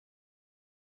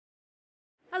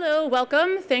Hello,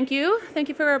 welcome. Thank you. Thank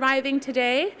you for arriving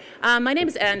today. My name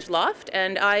is Ange Loft,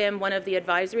 and I am one of the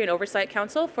Advisory and Oversight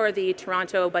Council for the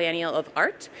Toronto Biennial of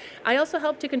Art. I also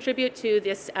help to contribute to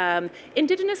this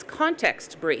Indigenous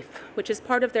context brief, which is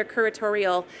part of their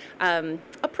curatorial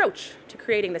approach to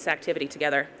creating this activity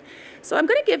together. So I'm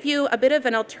going to give you a bit of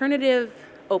an alternative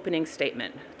opening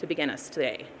statement to begin us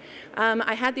today.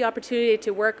 I had the opportunity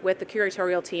to work with the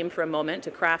curatorial team for a moment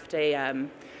to craft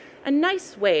a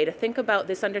nice way to think about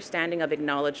this understanding of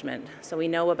acknowledgement. So we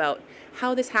know about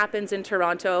how this happens in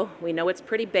Toronto. We know it's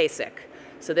pretty basic.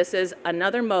 So this is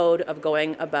another mode of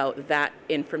going about that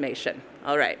information.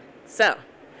 All right, so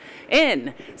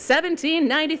in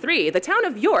 1793, the town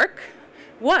of York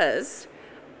was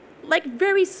like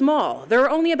very small. There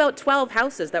were only about 12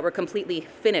 houses that were completely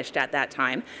finished at that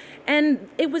time. And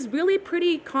it was really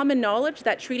pretty common knowledge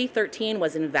that Treaty 13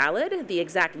 was invalid. The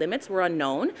exact limits were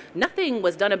unknown. Nothing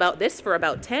was done about this for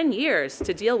about 10 years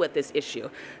to deal with this issue.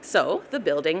 So the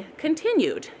building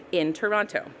continued in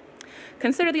Toronto.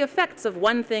 Consider the effects of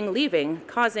one thing leaving,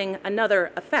 causing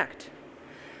another effect.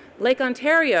 Lake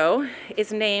Ontario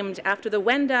is named after the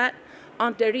Wendat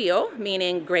Ontario,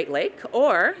 meaning Great Lake,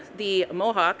 or the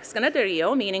Mohawk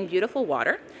Scanadario, meaning beautiful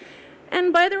water.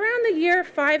 And by around the year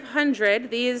 500,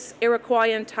 these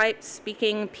Iroquoian-type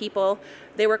speaking people,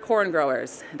 they were corn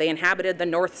growers. They inhabited the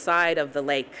north side of the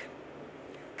lake.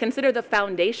 Consider the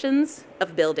foundations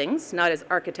of buildings, not as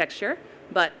architecture,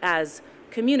 but as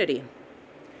community.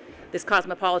 This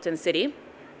cosmopolitan city,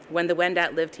 when the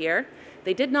Wendat lived here,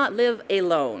 they did not live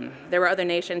alone. There were other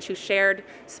nations who shared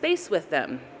space with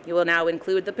them. You will now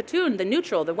include the Petun, the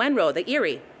Neutral, the Wenro, the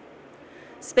Erie.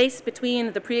 Space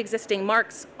between the pre-existing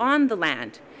marks on the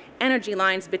land, energy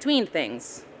lines between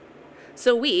things.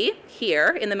 So we, here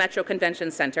in the Metro Convention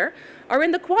Center, are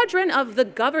in the quadrant of the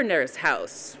Governor's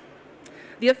House,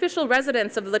 the official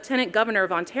residence of the Lieutenant Governor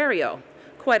of Ontario.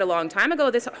 Quite a long time ago,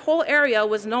 this whole area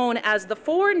was known as the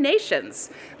Four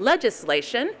Nations: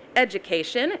 legislation,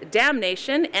 education,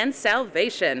 damnation, and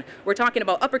salvation. We're talking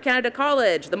about Upper Canada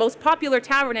College, the most popular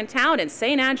tavern in town, and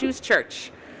St. Andrew's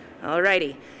Church.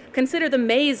 Alrighty. Consider the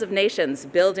maze of nations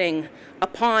building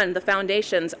upon the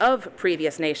foundations of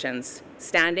previous nations,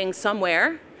 standing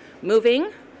somewhere,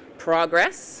 moving,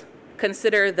 progress.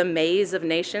 Consider the maze of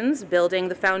nations building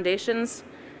the foundations.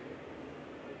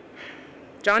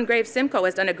 John Graves Simcoe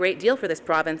has done a great deal for this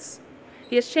province.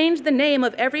 He has changed the name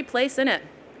of every place in it.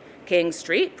 King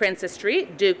Street, Princess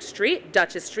Street, Duke Street,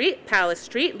 Duchess Street, Palace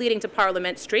Street, leading to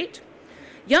Parliament Street.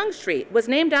 Yonge Street was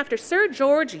named after Sir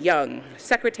George Yonge,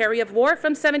 Secretary of War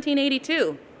from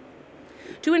 1782,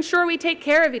 to ensure we take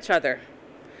care of each other,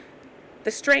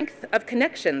 the strength of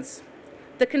connections,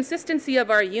 the consistency of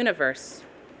our universe.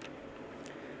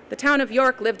 The town of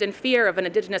York lived in fear of an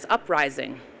Indigenous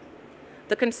uprising.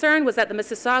 The concern was that the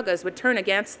Mississaugas would turn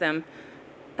against them,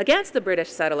 against the British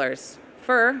settlers,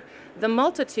 for the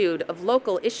multitude of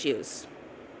local issues.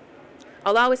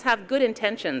 I'll always have good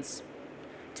intentions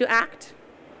to act,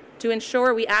 to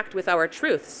ensure we act with our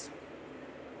truths.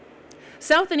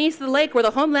 South and east of the lake were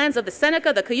the homelands of the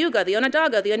Seneca, the Cayuga, the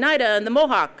Onondaga, the Oneida, and the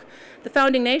Mohawk, the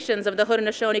founding nations of the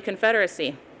Haudenosaunee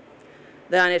Confederacy.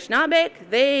 The Anishinaabe,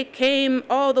 they came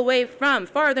all the way from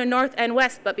farther north and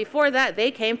west, but before that, they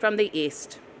came from the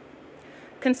east.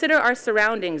 Consider our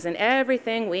surroundings in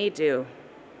everything we do.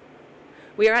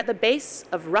 We are at the base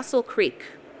of Russell Creek.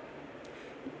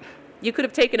 You could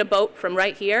have taken a boat from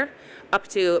right here up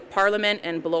to Parliament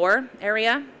and Bloor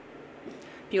area.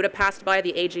 If you would have passed by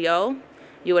the AGO,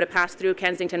 you would have passed through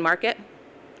Kensington Market,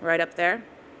 right up there.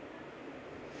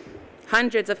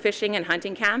 Hundreds of fishing and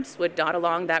hunting camps would dot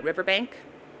along that riverbank.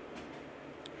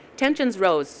 Tensions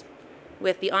rose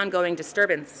with the ongoing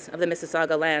disturbance of the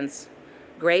Mississauga lands,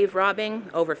 grave robbing,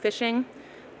 overfishing,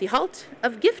 the halt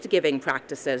of gift-giving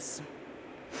practices,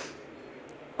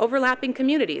 overlapping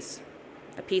communities,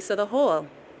 a piece of the whole.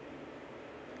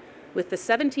 With the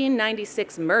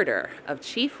 1796 murder of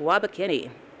Chief Wabakini,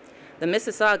 the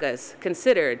Mississaugas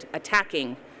considered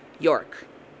attacking York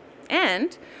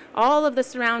and all of the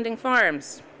surrounding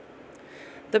farms.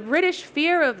 The British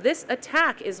fear of this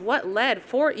attack is what led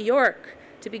Fort York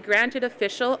to be granted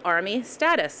official army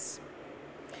status.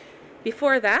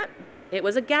 Before that, it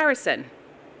was a garrison,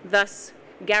 thus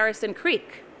Garrison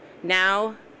Creek,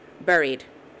 now buried.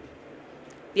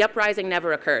 The uprising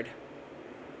never occurred.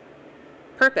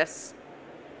 Purpose,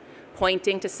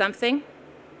 pointing to something.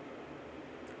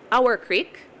 Our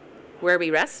creek, where we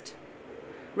rest,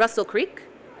 Russell Creek,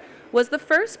 was the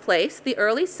first place the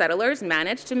early settlers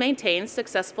managed to maintain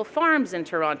successful farms in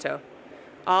Toronto,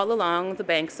 all along the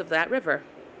banks of that river.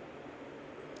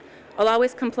 I'll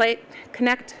always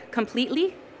connect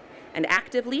completely and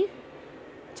actively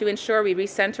to ensure we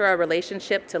recenter our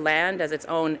relationship to land as its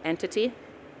own entity?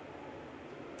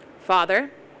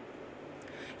 Father,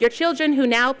 your children who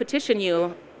now petition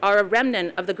you are a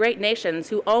remnant of the great nations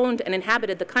who owned and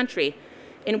inhabited the country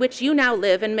in which you now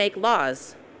live and make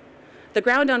laws. The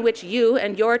ground on which you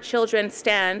and your children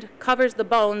stand covers the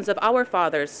bones of our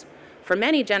fathers for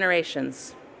many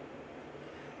generations.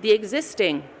 The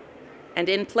existing and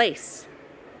in place.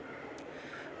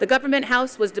 The government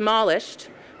house was demolished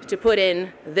to put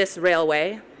in this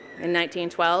railway in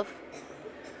 1912.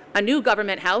 A new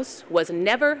government house was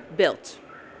never built.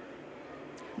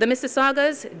 The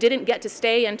Mississaugas didn't get to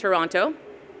stay in Toronto.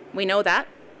 We know that.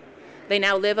 They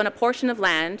now live on a portion of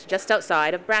land just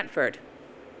outside of Brantford.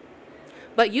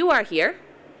 But you are here.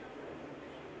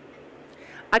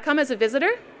 I come as a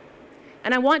visitor,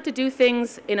 and I want to do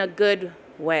things in a good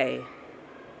way.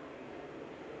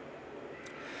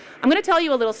 I'm going to tell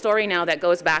you a little story now that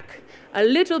goes back a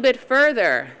little bit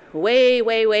further, way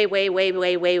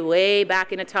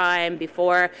back in a time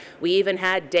before we even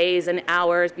had days and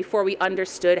hours, before we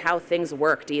understood how things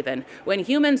worked even. When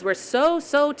humans were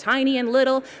so tiny and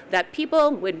little that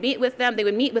people would meet with them, they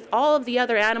would meet with all of the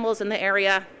other animals in the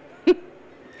area.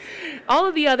 All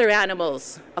of the other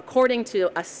animals, according to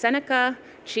a Seneca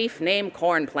chief named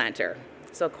Corn Planter.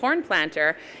 So Corn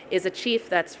Planter is a chief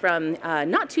that's from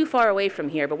not too far away from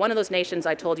here, but one of those nations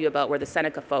I told you about were the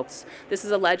Seneca folks. This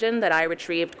is a legend that I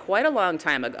retrieved quite a long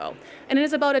time ago. And it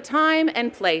is about a time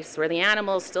and place where the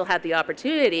animals still had the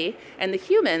opportunity and the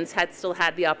humans had still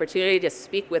had the opportunity to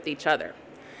speak with each other.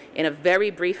 In a very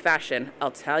brief fashion,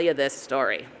 I'll tell you this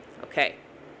story. Okay,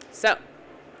 so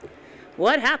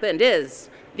what happened is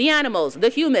the animals, the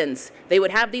humans, they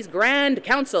would have these grand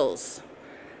councils.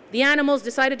 The animals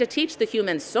decided to teach the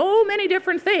humans so many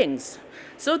different things.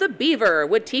 So the beaver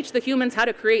would teach the humans how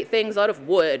to create things out of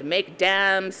wood, make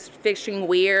dams, fishing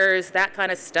weirs, that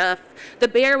kind of stuff. The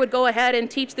bear would go ahead and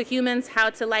teach the humans how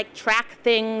to track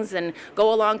things and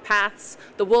go along paths.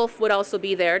 The wolf would also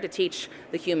be there to teach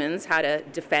the humans how to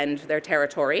defend their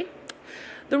territory.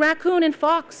 The raccoon and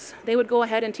fox, they would go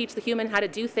ahead and teach the human how to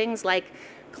do things like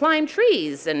climb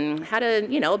trees and how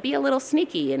to, be a little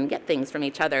sneaky and get things from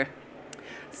each other.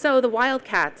 So the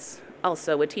wildcats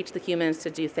also would teach the humans to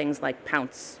do things like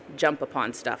pounce, jump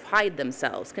upon stuff, hide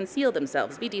themselves, conceal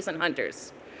themselves, be decent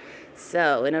hunters.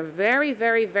 So in a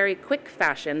very quick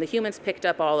fashion, the humans picked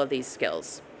up all of these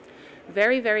skills.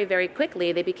 Very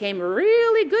quickly, they became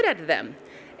really good at them.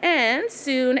 And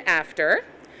soon after,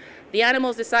 the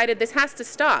animals decided this has to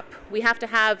stop. We have to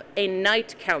have a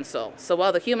night council. So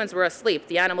while the humans were asleep,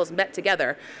 the animals met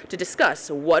together to discuss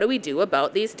what do we do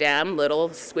about these damn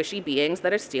little squishy beings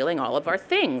that are stealing all of our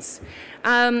things.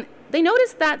 They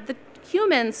noticed that the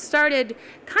humans started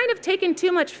kind of taking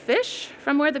too much fish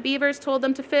from where the beavers told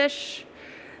them to fish.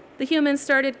 The humans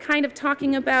started kind of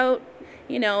talking about,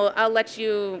 I'll let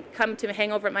you come to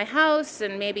hang over at my house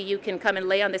and maybe you can come and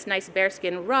lay on this nice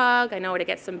bearskin rug. I know where to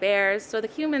get some bears. So the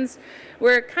humans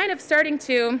were kind of starting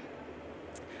to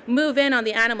move in on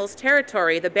the animals'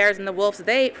 territory. The bears and the wolves,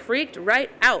 they freaked right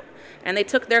out and they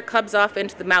took their cubs off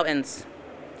into the mountains.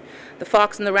 The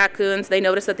fox and the raccoons, they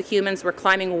noticed that the humans were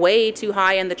climbing way too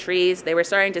high in the trees. They were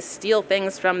starting to steal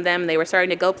things from them. They were starting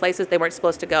to go places they weren't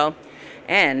supposed to go.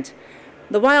 And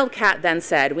the wildcat then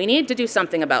said, we need to do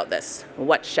something about this.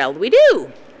 What shall we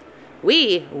do?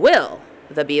 We will,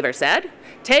 the beaver said,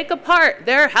 take apart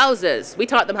their houses. We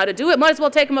taught them how to do it. Might as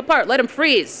well take them apart. Let them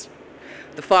freeze.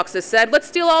 The foxes said, let's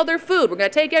steal all their food. We're going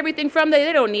to take everything from them.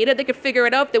 They don't need it. They can figure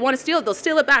it out. If they want to steal it, they'll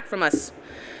steal it back from us.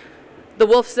 The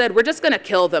wolf said, we're just going to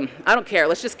kill them. I don't care.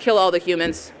 Let's just kill all the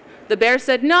humans. The bear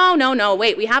said, no,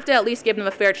 wait, we have to at least give them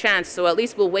a fair chance, so at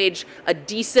least we'll wage a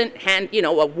decent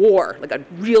a war, like a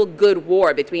real good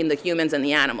war between the humans and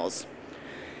the animals.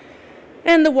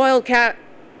 And the wildcat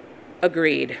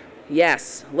agreed.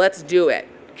 Yes, let's do it.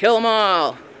 Kill them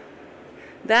all.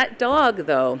 That dog,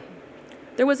 though,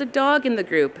 there was a dog in the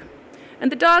group.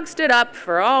 And the dog stood up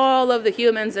for all of the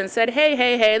humans and said,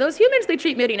 hey, those humans, they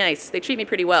treat me pretty nice. They treat me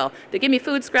pretty well. They give me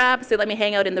food scraps. They let me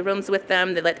hang out in the rooms with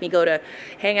them. They let me go to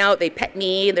hang out. They pet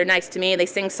me. They're nice to me. They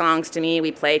sing songs to me.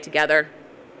 We play together.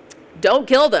 Don't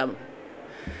kill them.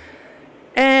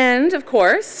 And, of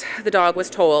course, the dog was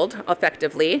told,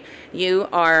 effectively, you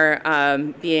are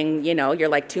being, you're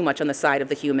like too much on the side of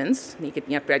the humans. You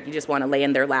just want to lay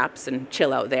in their laps and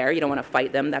chill out there. You don't want to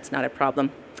fight them. That's not a problem.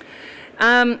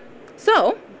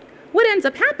 So what ends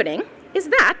up happening is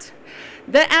that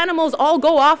the animals all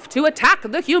go off to attack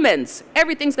the humans.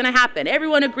 Everything's going to happen.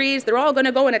 Everyone agrees they're all going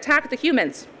to go and attack the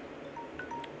humans.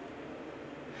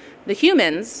 The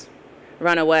humans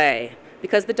run away.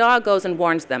 because the dog goes and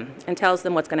warns them and tells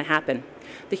them what's going to happen.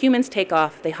 The humans take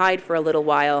off, they hide for a little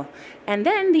while, and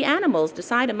then the animals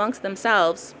decide amongst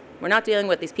themselves, we're not dealing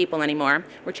with these people anymore,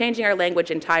 we're changing our language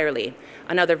entirely.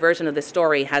 Another version of this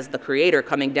story has the Creator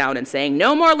coming down and saying,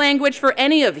 no more language for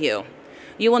any of you.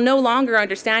 You will no longer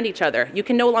understand each other. You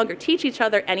can no longer teach each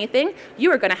other anything.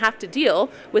 You are going to have to deal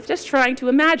with just trying to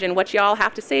imagine what you all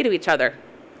have to say to each other.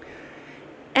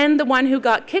 And the one who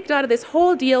got kicked out of this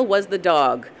whole deal was the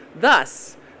dog.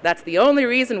 Thus, that's the only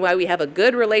reason why we have a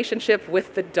good relationship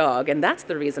with the dog, and that's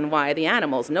the reason why the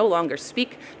animals no longer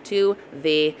speak to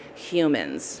the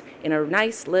humans. In a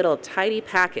nice little tidy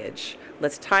package,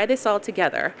 let's tie this all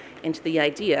together into the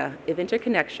idea of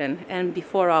interconnection and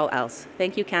before all else.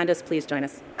 Thank you, Candice. Please join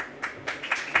us.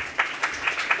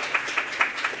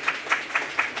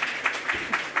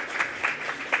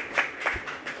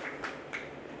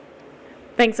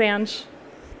 Thanks, Ange.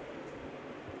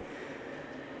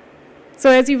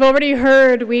 So as you've already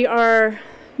heard, we are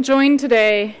joined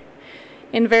today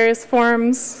in various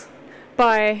forms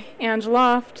by Ange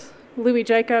Loft, Louis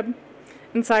Jacob,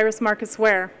 and Cyrus Marcus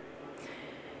Ware.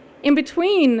 In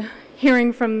between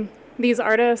hearing from these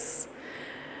artists,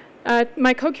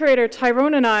 my co-curator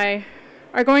Tairone and I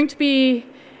are going to be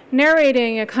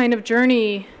narrating a kind of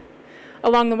journey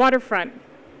along the waterfront.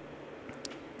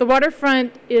 The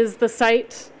waterfront is the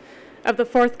site of the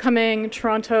forthcoming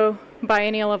Toronto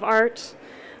Biennial of Art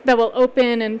that will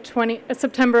open in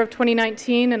September of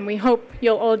 2019, and we hope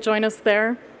you'll all join us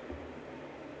there.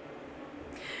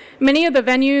 Many of the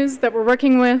venues that we're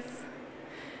working with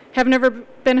have never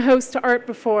been host to art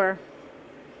before,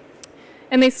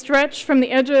 and they stretch from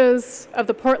the edges of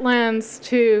the Portlands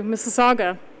to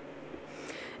Mississauga.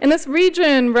 And this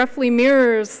region roughly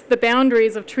mirrors the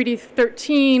boundaries of Treaty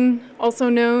 13, also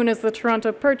known as the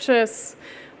Toronto Purchase,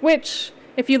 which,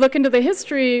 if you look into the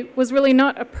history, was really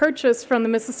not a purchase from the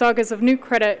Mississaugas of New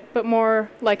Credit, but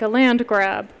more like a land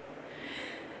grab.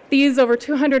 These over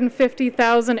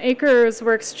 250,000 acres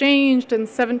were exchanged in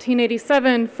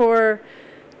 1787 for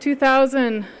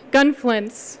 2,000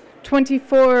 gunflints,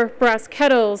 24 brass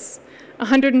kettles,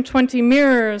 120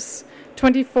 mirrors,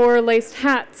 24 laced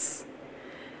hats,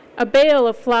 a bale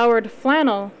of flowered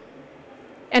flannel,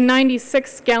 and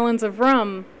 96 gallons of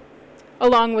rum,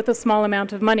 along with a small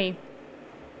amount of money.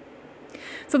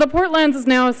 So the Portlands is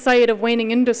now a site of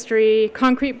waning industry.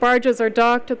 Concrete barges are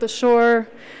docked at the shore.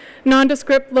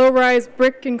 Nondescript low-rise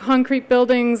brick and concrete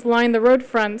buildings line the road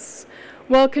fronts,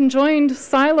 while conjoined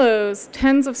silos,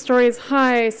 tens of stories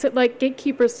high, sit like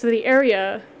gatekeepers to the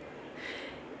area.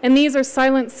 And these are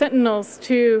silent sentinels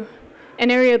to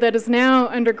an area that is now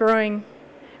undergoing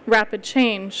rapid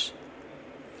change.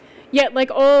 Yet,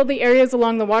 like all the areas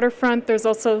along the waterfront, there's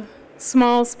also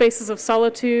small spaces of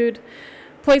solitude,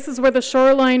 places where the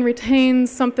shoreline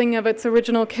retains something of its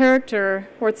original character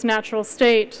or its natural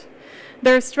state.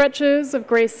 There are stretches of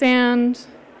gray sand,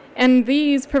 and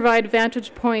these provide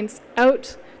vantage points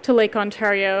out to Lake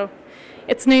Ontario,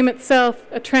 its name itself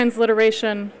a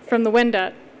transliteration from the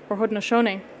Wendat, or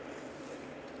Haudenosaunee.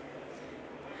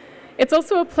 It's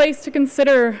also a place to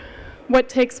consider what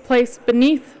takes place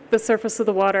beneath the surface of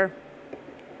the water.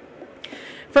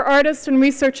 For artist and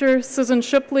researcher Susan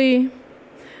Shipley,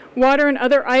 water and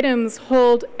other items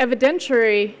hold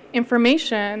evidentiary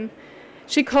information.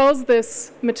 She calls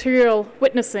this material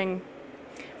witnessing.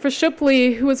 For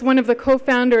Shipley, who is one of the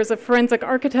co-founders of forensic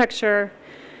architecture,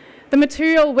 the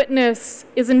material witness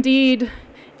is indeed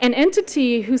an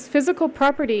entity whose physical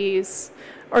properties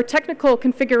or technical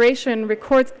configuration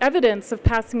records evidence of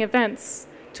passing events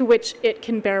to which it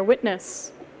can bear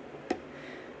witness.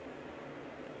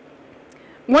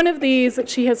 One of these that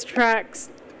she has tracked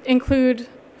include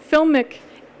filmic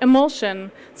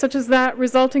emulsion, such as that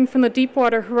resulting from the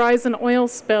Deepwater Horizon oil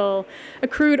spill, a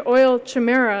crude oil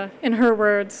chimera, in her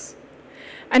words.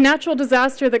 A natural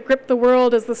disaster that gripped the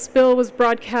world as the spill was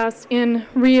broadcast in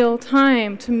real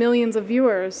time to millions of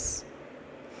viewers.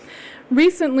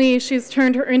 Recently, she's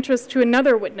turned her interest to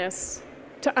another witness,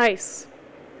 to ice.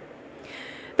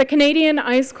 The Canadian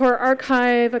Ice Core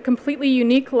Archive, a completely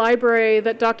unique library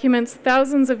that documents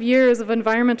thousands of years of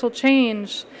environmental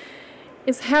change,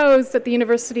 is housed at the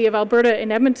University of Alberta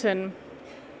in Edmonton.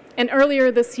 And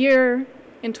earlier this year,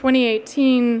 in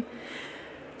 2018,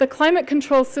 the climate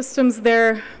control systems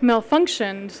there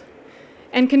malfunctioned,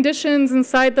 and conditions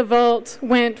inside the vault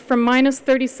went from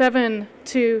 -37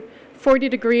 to 40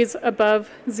 degrees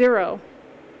above zero.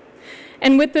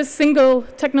 And with this single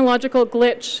technological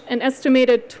glitch, an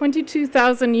estimated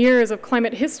 22,000 years of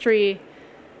climate history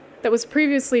that was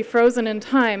previously frozen in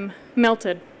time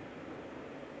melted.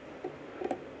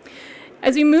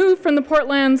 As you move from the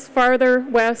Portlands farther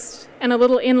west and a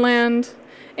little inland,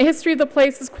 a history of the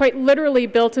place is quite literally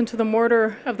built into the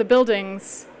mortar of the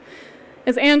buildings.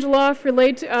 As Angela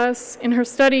relayed to us in her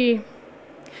study,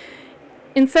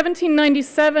 in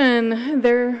 1797,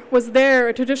 there was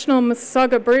a traditional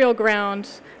Mississauga burial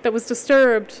ground that was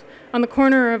disturbed on the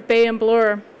corner of Bay and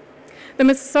Bloor. The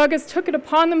Mississaugas took it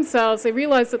upon themselves. They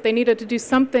realized that they needed to do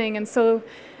something, and so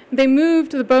they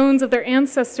moved the bones of their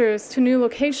ancestors to new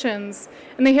locations,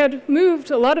 and they had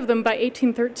moved a lot of them by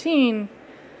 1813.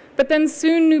 But then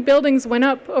soon new buildings went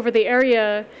up over the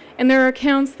area, and there are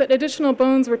accounts that additional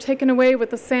bones were taken away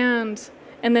with the sand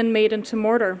and then made into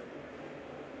mortar.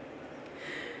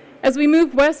 As we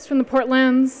move west from the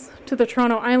Portlands to the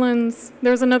Toronto Islands,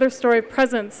 there's another story of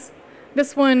presence,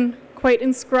 this one quite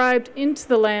inscribed into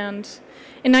the land.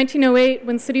 In 1908,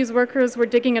 when cities workers were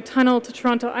digging a tunnel to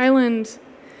Toronto Island,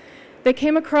 they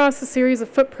came across a series of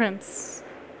footprints.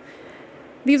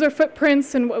 These are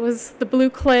footprints in what was the blue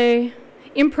clay,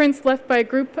 imprints left by a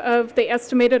group of, they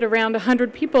estimated, around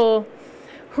 100 people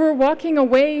who were walking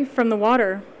away from the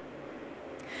water.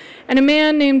 And a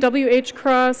man named W.H.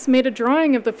 Cross made a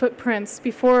drawing of the footprints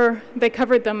before they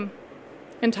covered them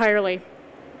entirely.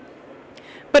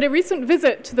 But a recent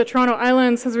visit to the Toronto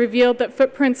Islands has revealed that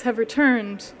footprints have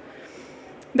returned.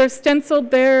 They're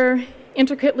stenciled there,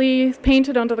 intricately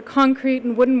painted onto the concrete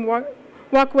and wooden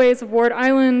walkways of Ward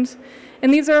Island,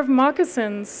 and these are of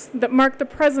moccasins that mark the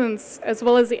presence as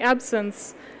well as the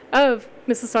absence of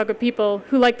Mississauga people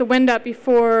who, like the Wendat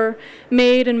before,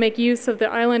 made and make use of the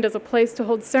island as a place to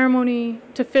hold ceremony,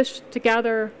 to fish, to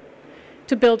gather,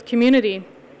 to build community.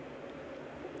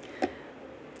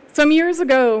 Some years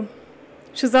ago,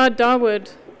 Shahzad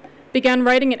Dawood began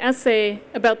writing an essay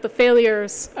about the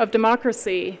failures of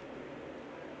democracy.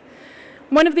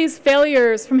 One of these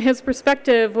failures, from his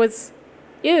perspective,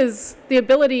 is the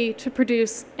ability to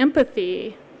produce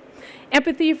empathy.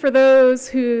 Empathy for those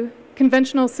who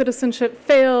conventional citizenship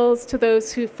fails, to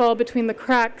those who fall between the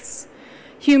cracks,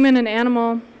 human and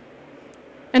animal,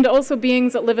 and also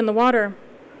beings that live in the water.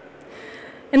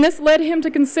 And this led him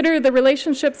to consider the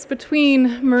relationships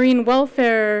between marine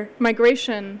welfare,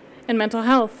 migration, and mental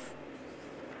health.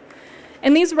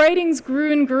 And these writings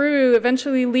grew and grew,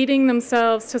 eventually leading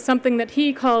themselves to something that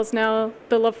he calls now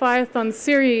the Leviathan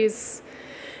series,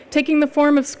 taking the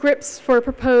form of scripts for a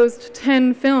proposed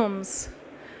 10 films,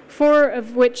 4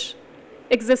 of which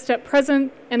exist at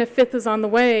present, and a 5th is on the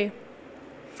way.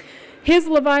 His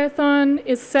Leviathan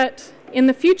is set in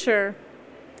the future,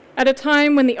 at a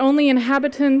time when the only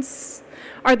inhabitants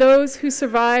are those who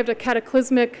survived a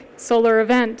cataclysmic solar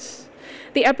event.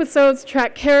 The episodes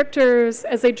track characters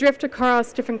as they drift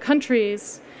across different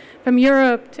countries, from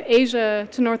Europe to Asia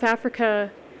to North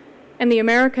Africa and the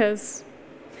Americas.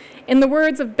 In the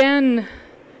words of Ben,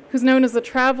 who's known as the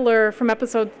Traveler from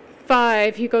episode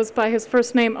 5, he goes by his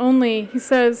first name only, he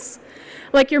says,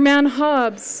 "Like your man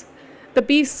Hobbes, the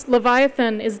beast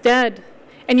Leviathan is dead,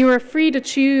 and you are free to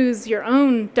choose your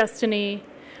own destiny,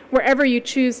 wherever you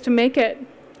choose to make it.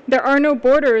 There are no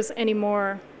borders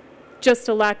anymore, just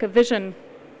a lack of vision."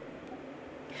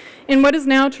 In what is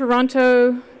now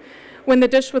Toronto, when the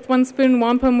dish with one spoon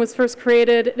wampum was first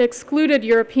created, it excluded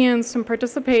Europeans from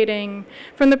participating.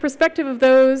 From the perspective of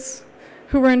those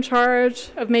who were in charge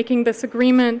of making this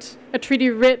agreement, a treaty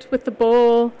writ with the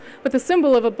bowl, with the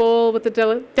symbol of a bowl, with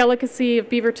the delicacy of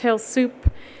beaver tail soup,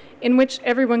 in which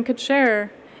everyone could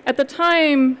share. At the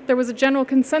time, there was a general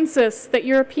consensus that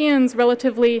Europeans'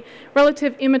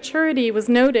 relative immaturity was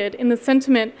noted in the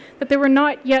sentiment that they were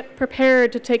not yet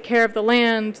prepared to take care of the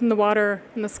land and the water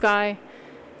and the sky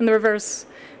and the reverse.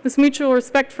 This mutual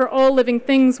respect for all living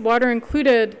things, water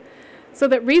included, so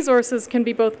that resources can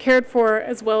be both cared for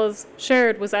as well as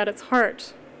shared, was at its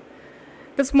heart.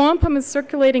 This wampum is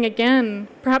circulating again,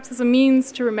 perhaps as a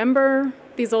means to remember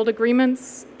these old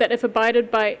agreements that, if abided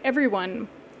by everyone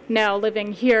now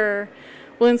living here,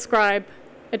 will inscribe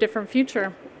a different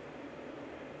future.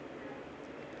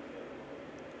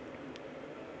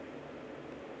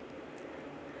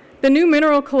 The New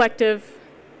Mineral Collective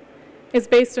is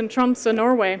based in Tromsø,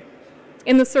 Norway,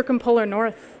 in the circumpolar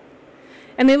north.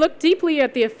 And they look deeply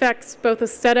at the effects, both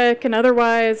aesthetic and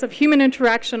otherwise, of human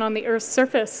interaction on the Earth's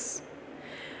surface.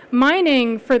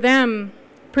 Mining, for them,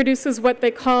 produces what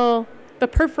they call the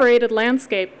perforated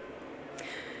landscape.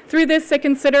 Through this, they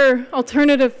consider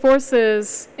alternative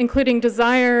forces, including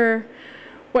desire,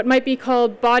 what might be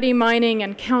called body mining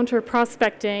and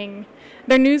counter-prospecting.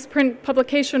 Their newsprint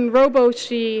publication,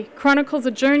 Roboshi, chronicles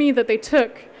a journey that they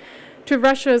took to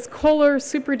Russia's Kolar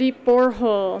super-deep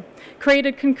borehole,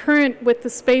 created concurrent with the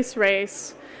space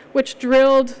race, which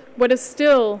drilled what is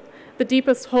still the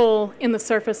deepest hole in the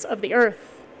surface of the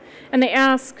earth. And they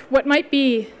ask what might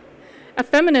be a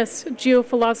feminist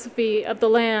geophilosophy of the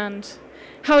land.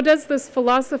 How does this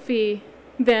philosophy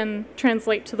then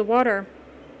translate to the water?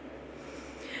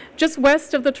 Just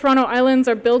west of the Toronto Islands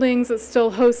are buildings that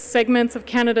still host segments of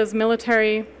Canada's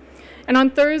military. And on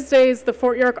Thursdays, the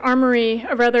Fort York Armory,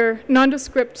 a rather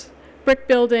nondescript brick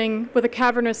building with a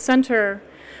cavernous center,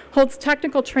 holds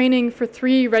technical training for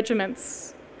 3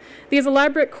 regiments. These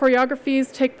elaborate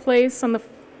choreographies take place on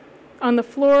the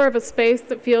floor of a space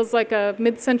that feels like a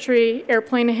mid-century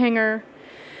airplane hangar.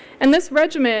 And this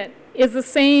regiment is the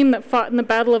same that fought in the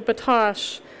Battle of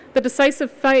Batoche, the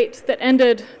decisive fight that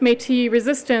ended Métis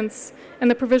resistance and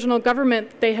the provisional government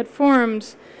that they had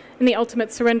formed in the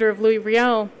ultimate surrender of Louis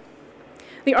Riel.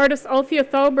 The artist Althea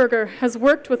Thalberger has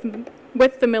worked with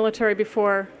the military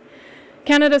before.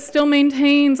 Canada still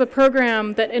maintains a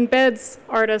program that embeds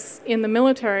artists in the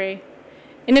military.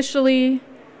 Initially,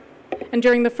 and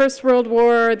during the First World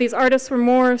War, these artists were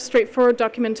more straightforward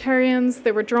documentarians.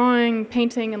 They were drawing,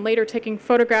 painting, and later taking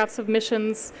photographs of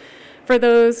missions for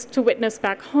those to witness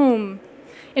back home.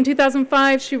 In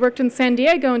 2005, she worked in San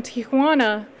Diego and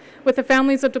Tijuana with the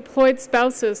families of deployed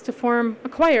spouses to form a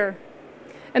choir.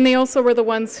 And they also were the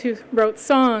ones who wrote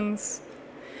songs.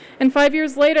 And 5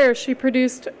 years later, she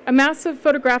produced a massive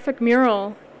photographic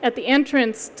mural at the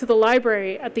entrance to the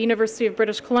library at the University of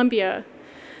British Columbia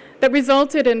that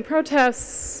resulted in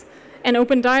protests and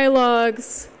open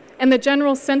dialogues and the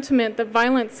general sentiment that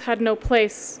violence had no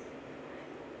place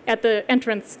at the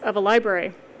entrance of a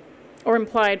library, or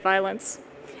implied violence.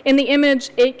 In the image,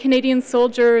 8 Canadian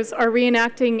soldiers are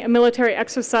reenacting a military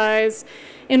exercise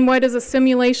in what is a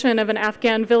simulation of an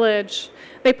Afghan village.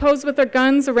 They pose with their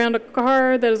guns around a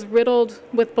car that is riddled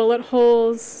with bullet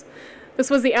holes. This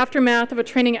was the aftermath of a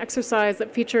training exercise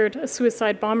that featured a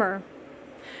suicide bomber.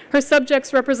 Her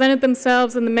subjects represented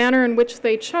themselves in the manner in which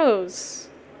they chose.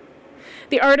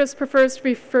 The artist prefers to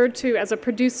be referred to as a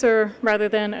producer rather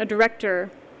than a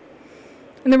director.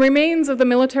 And the remains of the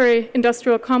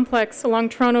military-industrial complex along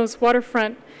Toronto's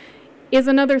waterfront is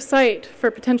another site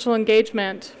for potential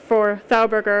engagement for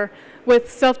Thalberger with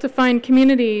self-defined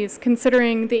communities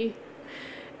considering the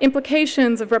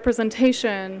implications of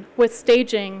representation with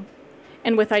staging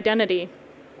and with identity.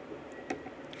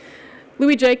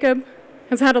 Louis Jacob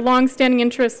has had a long-standing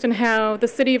interest in how the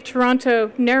city of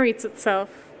Toronto narrates itself,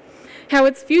 how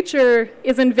its future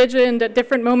is envisioned at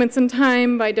different moments in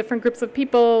time by different groups of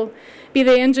people, be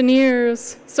they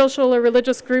engineers, social or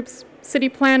religious groups, city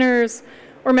planners,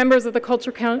 or members of the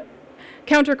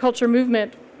counterculture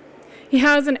movement. He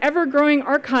has an ever-growing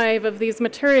archive of these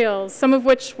materials, some of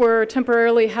which were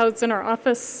temporarily housed in our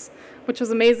office, which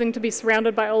was amazing to be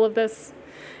surrounded by all of this.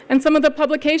 And some of the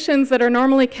publications that are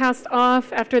normally cast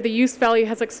off after the use value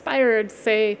has expired,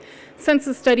 say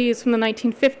census studies from the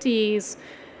 1950s,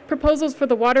 proposals for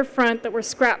the waterfront that were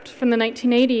scrapped from the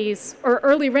 1980s, or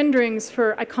early renderings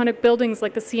for iconic buildings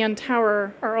like the CN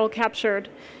Tower are all captured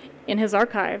in his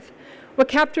archive. What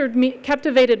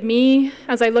captivated me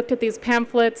as I looked at these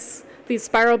pamphlets, these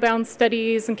spiral-bound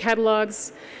studies and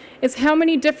catalogs, is how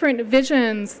many different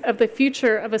visions of the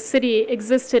future of a city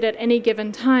existed at any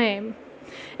given time,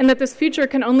 and that this future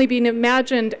can only be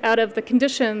imagined out of the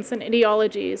conditions and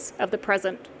ideologies of the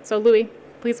present. So Louis,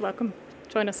 please welcome,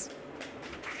 join us.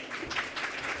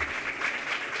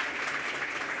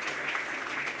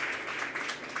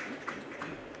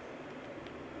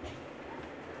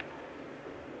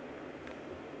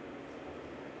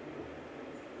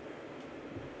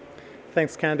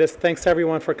 Thanks, Candice. Thanks,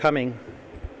 everyone, for coming.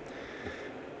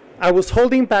 I was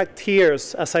holding back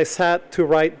tears as I sat to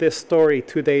write this story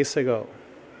 2 days ago.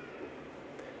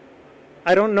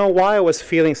 I don't know why I was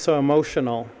feeling so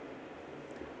emotional.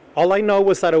 All I know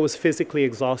was that I was physically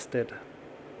exhausted.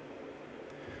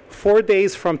 4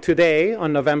 days from today,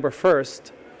 on November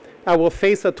 1st, I will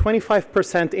face a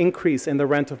 25% increase in the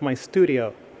rent of my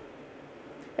studio.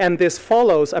 And this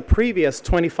follows a previous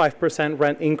 25%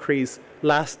 rent increase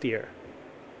last year.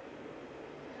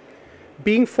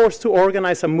 Being forced to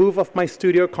organize a move of my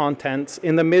studio contents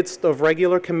in the midst of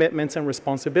regular commitments and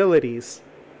responsibilities,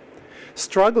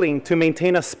 struggling to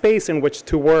maintain a space in which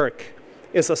to work,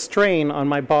 is a strain on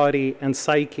my body and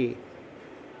psyche.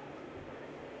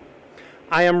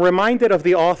 I am reminded of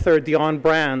the author Dionne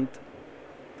Brand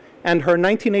and her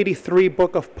 1983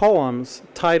 book of poems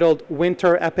titled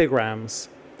Winter Epigrams,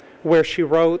 where she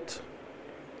wrote,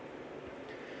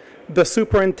 "The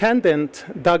superintendent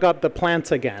dug up the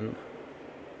plants again.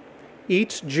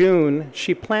 Each June,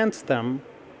 she plants them.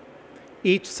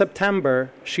 Each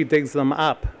September, she digs them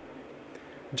up,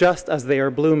 just as they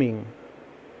are blooming.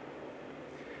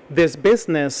 This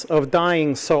business of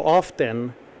dying so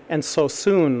often and so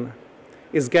soon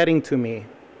is getting to me.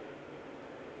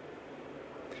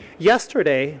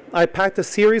 Yesterday, I packed a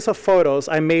series of photos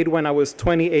I made when I was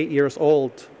 28 years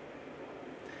old.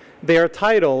 They are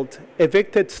titled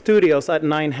Evicted Studios at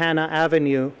 9 Hannah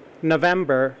Avenue,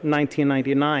 November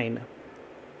 1999.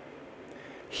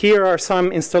 Here are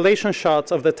some installation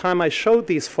shots of the time I showed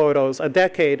these photos a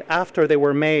decade after they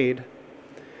were made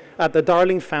at the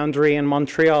Darling Foundry in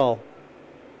Montreal.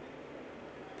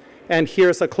 And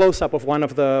here's a close-up of one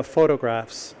of the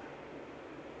photographs.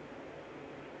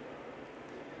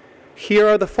 Here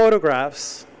are the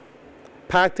photographs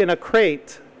packed in a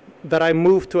crate that I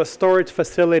moved to a storage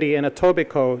facility in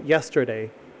Etobicoke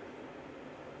yesterday.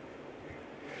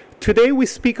 Today we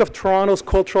speak of Toronto's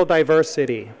cultural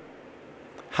diversity.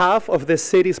 Half of this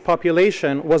city's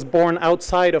population was born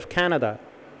outside of Canada.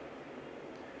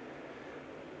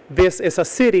 This is a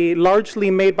city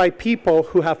largely made by people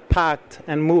who have packed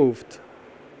and moved.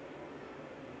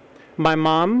 My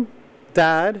mom,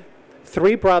 dad,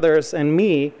 3 brothers, and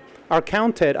me are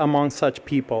counted among such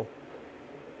people.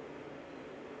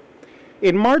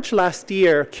 In March last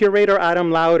year, Curator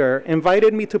Adam Lauder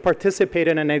invited me to participate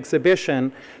in an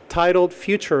exhibition titled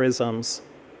Futurisms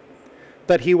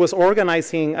that he was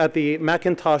organizing at the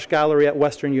Macintosh Gallery at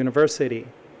Western University.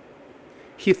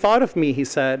 He thought of me, he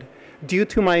said, due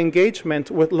to my engagement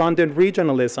with London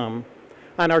regionalism,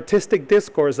 an artistic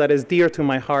discourse that is dear to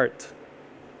my heart.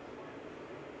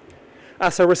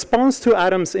 As a response to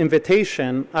Adam's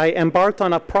invitation, I embarked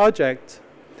on a project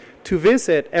to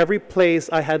visit every place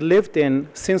I had lived in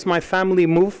since my family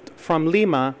moved from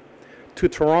Lima to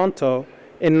Toronto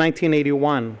in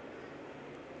 1981.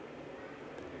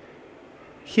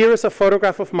 Here is a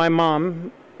photograph of my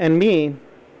mom and me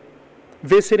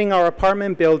visiting our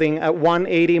apartment building at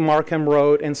 180 Markham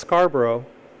Road in Scarborough,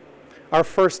 our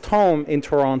first home in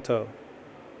Toronto.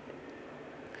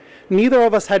 Neither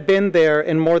of us had been there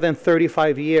in more than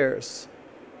 35 years.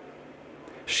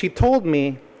 She told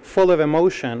me, full of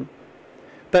emotion,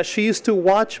 that she used to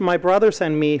watch my brothers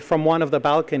and me from one of the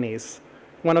balconies,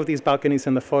 one of these balconies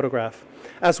in the photograph,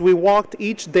 as we walked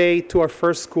each day to our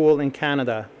first school in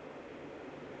Canada.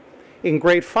 In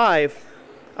grade 5,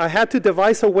 I had to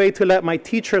devise a way to let my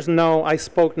teachers know I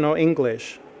spoke no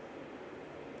English.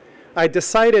 I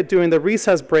decided during the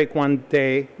recess break one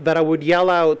day that I would yell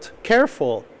out,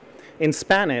 "Careful," in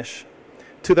Spanish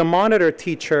to the monitor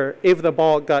teacher if the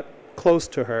ball got close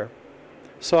to her.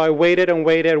 So I waited and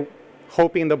waited,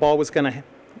 hoping the ball was going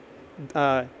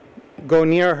to go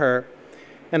near her.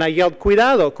 And I yelled,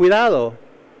 "Cuidado, cuidado."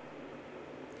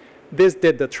 This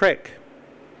did the trick.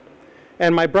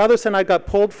 And my brothers and I got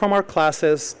pulled from our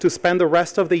classes to spend the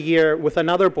rest of the year with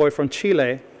another boy from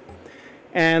Chile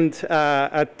and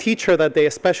a teacher that they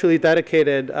especially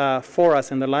dedicated for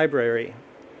us in the library.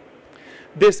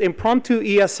 This impromptu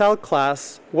ESL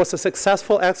class was a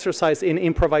successful exercise in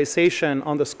improvisation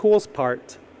on the school's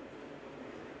part.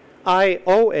 I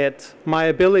owe it my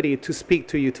ability to speak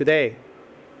to you today.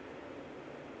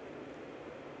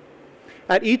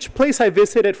 At each place I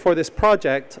visited for this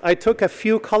project, I took a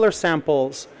few color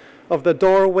samples of the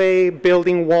doorway,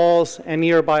 building walls, and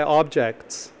nearby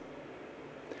objects.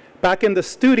 Back in the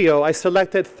studio, I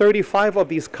selected 35 of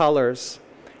these colors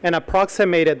and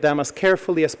approximated them as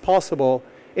carefully as possible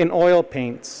in oil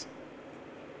paints.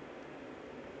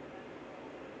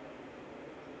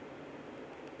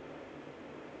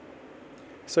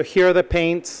 So here are the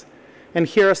paints, and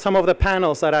here are some of the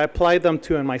panels that I applied them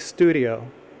to in my studio.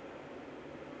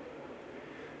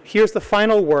 Here's the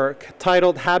final work,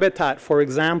 titled Habitat, for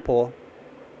example,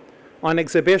 on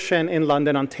exhibition in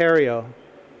London, Ontario.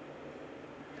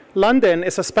 London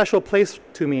is a special place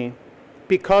to me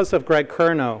because of Greg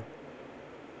Curnow.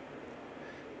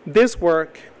 This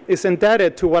work is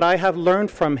indebted to what I have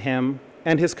learned from him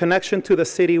and his connection to the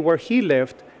city where he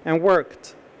lived and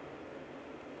worked.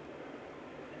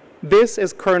 This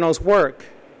is Curnow's work,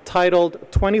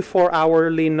 titled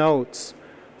 24-Hourly Notes,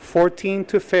 14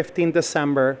 to 15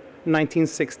 December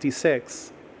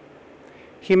 1966.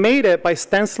 He made it by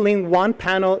stenciling one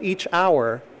panel each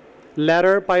hour,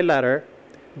 letter by letter,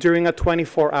 during a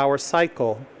 24-hour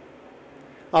cycle.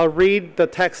 I'll read the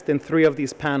text in 3 of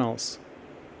these panels.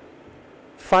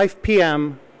 5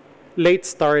 p.m., late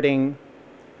starting.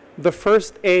 The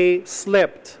first A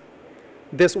slipped.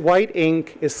 This white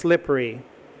ink is slippery.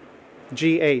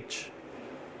 GH.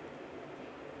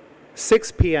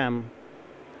 6 p.m.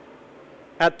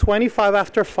 At 25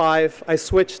 after 5, I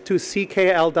switched to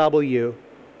CKLW.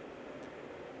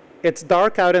 It's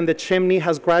dark out and the chimney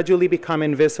has gradually become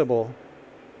invisible.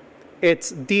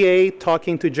 It's DA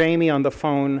talking to Jamie on the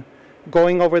phone,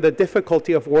 going over the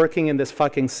difficulty of working in this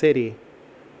fucking city.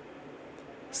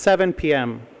 7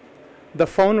 p.m. The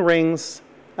phone rings.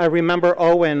 I remember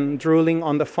Owen drooling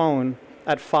on the phone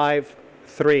at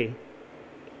 5:03.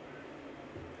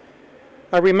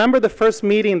 I remember the first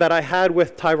meeting that I had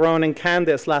with Tairone and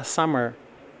Candice last summer.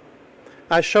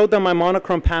 I showed them my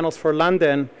monochrome panels for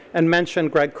London and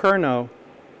mentioned Greg Curnow.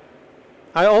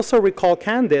 I also recall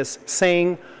Candice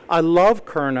saying, "I love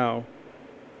Curnow,"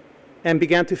 and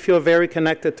began to feel very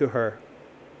connected to her.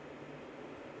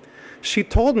 She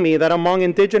told me that among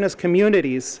Indigenous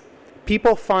communities,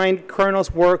 people find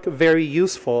Curnow's work very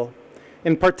useful,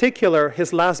 in particular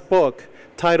his last book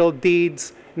titled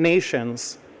Deeds,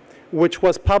 Nations, which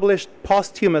was published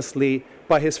posthumously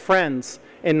by his friends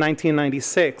in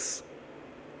 1996.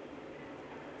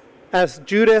 As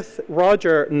Judith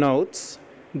Roger notes,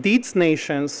 Deeds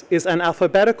Nations is an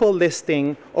alphabetical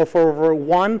listing of over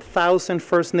 1,000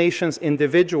 First Nations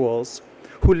individuals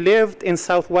who lived in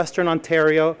southwestern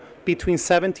Ontario between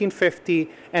 1750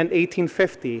 and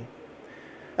 1850.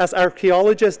 As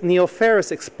archaeologist Neil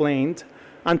Ferris explained,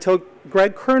 until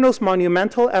Greg Curnow's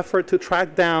monumental effort to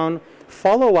track down,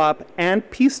 follow up, and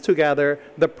piece together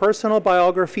the personal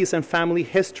biographies and family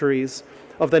histories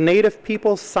of the Native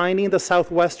peoples signing the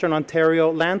southwestern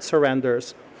Ontario land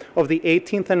surrenders of the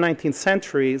 18th and 19th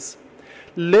centuries,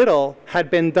 little had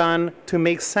been done to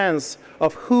make sense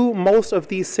of who most of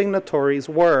these signatories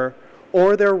were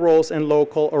or their roles in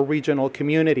local or regional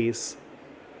communities.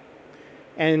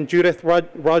 And Judith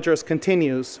Rogers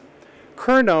continues,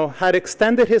 Curnow had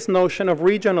extended his notion of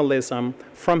regionalism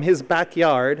from his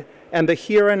backyard and the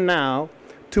here and now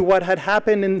to what had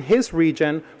happened in his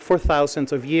region for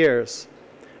thousands of years.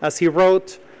 As he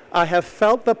wrote, "I have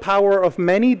felt the power of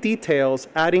many details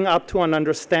adding up to an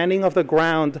understanding of the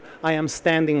ground I am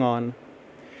standing on.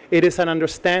 It is an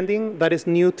understanding that is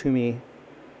new to me."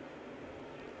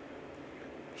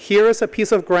 Here is a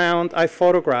piece of ground I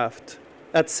photographed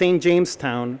at St.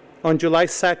 Jamestown on July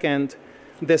 2nd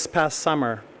this past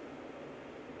summer.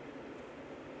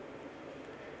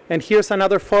 And here's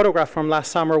another photograph from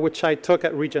last summer, which I took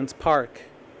at Regent's Park.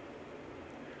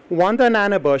 Wanda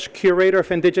Nanabush, Curator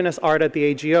of Indigenous Art at the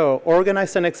AGO,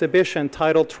 organized an exhibition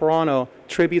titled Toronto,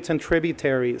 Tributes and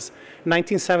Tributaries,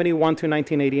 1971 to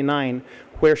 1989,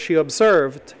 where she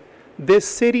observed, "This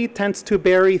city tends to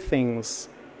bury things,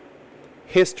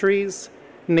 histories,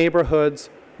 neighborhoods,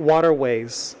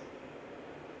 waterways."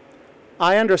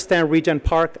 I understand Regent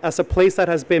Park as a place that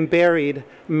has been buried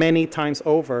many times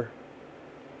over.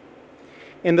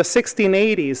 In the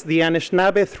 1680s, the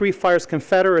Anishinaabe Three Fires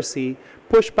Confederacy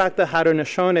pushed back the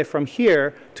Haudenosaunee from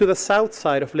here to the south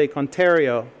side of Lake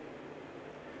Ontario.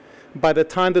 By the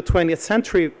time the 20th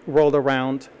century rolled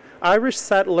around, Irish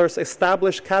settlers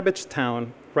established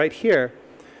Cabbagetown right here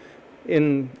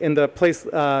in the place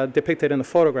depicted in the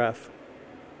photograph,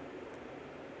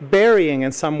 burying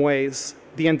in some ways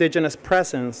the Indigenous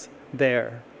presence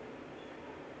there.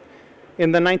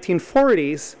 In the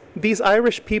 1940s, these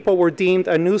Irish people were deemed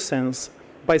a nuisance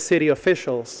by city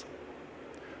officials.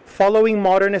 Following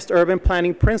modernist urban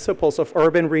planning principles of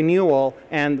urban renewal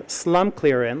and slum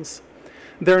clearance,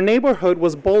 their neighborhood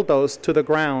was bulldozed to the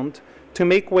ground to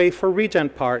make way for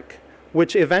Regent Park,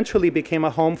 which eventually became a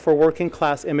home for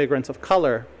working-class immigrants of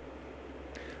color.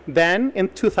 Then, in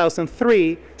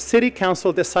 2003, City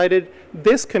Council decided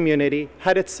this community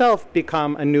had itself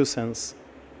become a nuisance.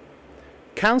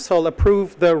 Council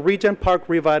approved the Regent Park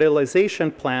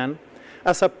Revitalization Plan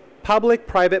as a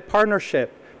public-private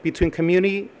partnership between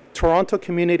Toronto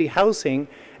Community Housing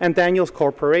and Daniels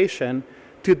Corporation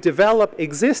to develop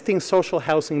existing social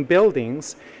housing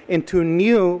buildings into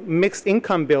new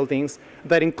mixed-income buildings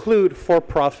that include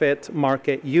for-profit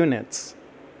market units.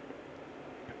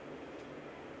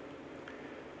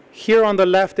 Here on the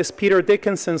left is Peter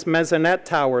Dickinson's Maisonette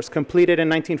Towers, completed in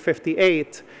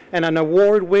 1958, and an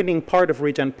award-winning part of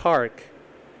Regent Park.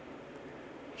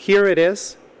 Here it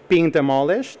is, being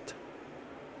demolished.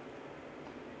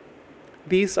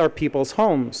 These are people's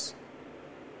homes.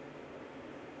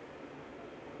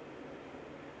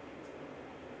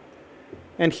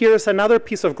 And here is another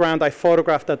piece of ground I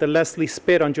photographed at the Leslie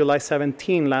Spit on July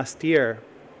 17 last year.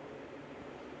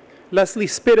 Leslie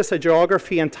Spit is a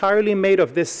geography entirely made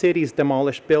of this city's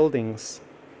demolished buildings.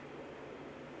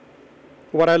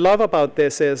 What I love about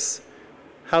this is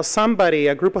how somebody,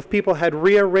 a group of people, had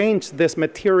rearranged this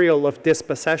material of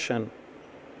dispossession.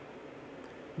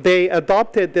 They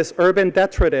adopted this urban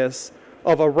detritus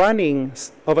of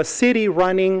a city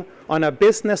running on a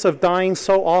business of dying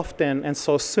so often and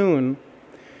so soon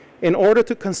in order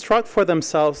to construct for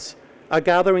themselves a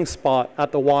gathering spot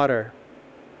at the water.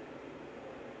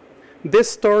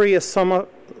 This story is some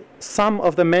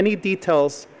of the many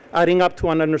details adding up to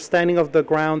an understanding of the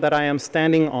ground that I am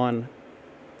standing on.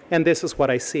 And this is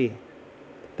what I see.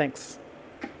 Thanks.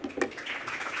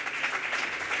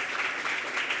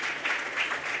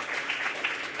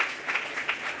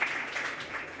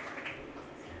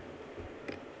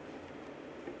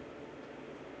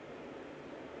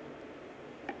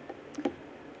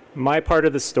 My part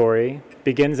of the story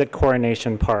begins at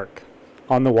Coronation Park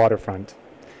on the waterfront.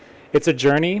 It's a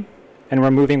journey, and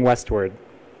we're moving westward.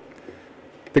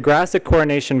 The grass at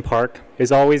Coronation Park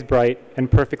is always bright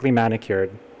and perfectly manicured.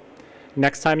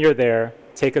 Next time you're there,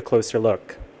 take a closer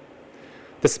look.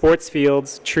 The sports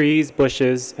fields, trees,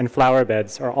 bushes, and flower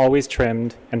beds are always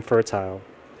trimmed and fertile.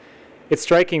 It's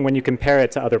striking when you compare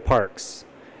it to other parks,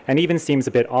 and even seems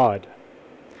a bit odd.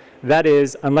 That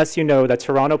is, unless you know that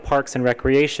Toronto Parks and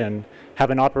Recreation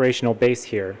have an operational base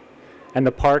here, and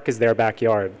the park is their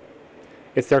backyard.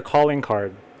 It's their calling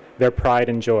card, their pride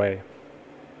and joy.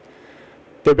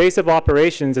 Their base of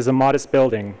operations is a modest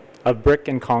building of brick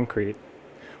and concrete,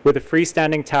 with a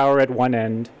freestanding tower at one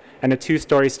end and a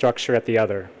two-story structure at the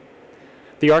other.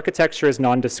 The architecture is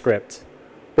nondescript,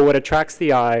 but what attracts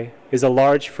the eye is a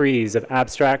large frieze of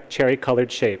abstract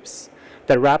cherry-colored shapes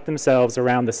that wrap themselves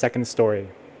around the second story.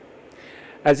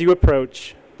 As you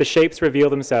approach, the shapes reveal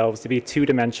themselves to be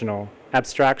two-dimensional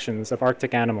abstractions of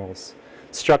Arctic animals,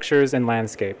 structures, and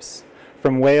landscapes,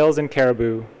 from whales and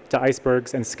caribou to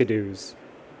icebergs and skidoos.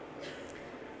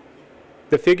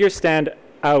 The figures stand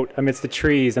out amidst the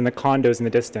trees and the condos in the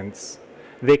distance.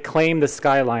 They claim the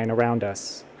skyline around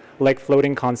us, like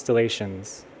floating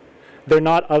constellations. They're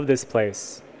not of this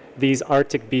place, these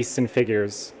Arctic beasts and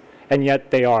figures, and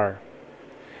yet they are.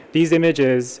 These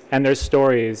images and their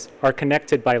stories are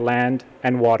connected by land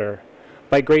and water,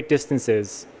 by great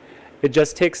distances. It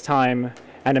just takes time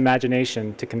and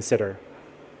imagination to consider.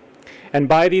 And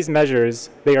by these measures,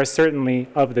 they are certainly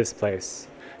of this place,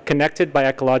 connected by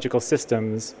ecological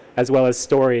systems, as well as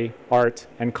story, art,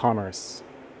 and commerce.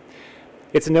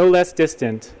 It's no less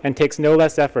distant and takes no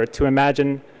less effort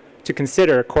to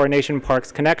consider Coronation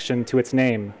Park's connection to its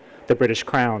name, the British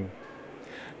Crown.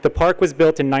 The park was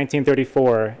built in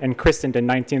 1934 and christened in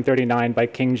 1939 by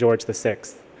King George VI,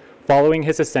 following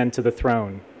his ascent to the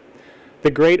throne. The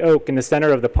great oak in the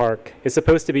center of the park is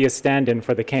supposed to be a stand-in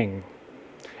for the king,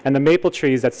 and the maple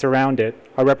trees that surround it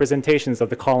are representations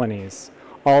of the colonies,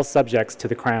 all subjects to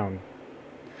the crown.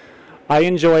 I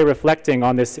enjoy reflecting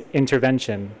on this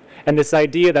intervention and this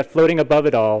idea that floating above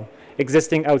it all,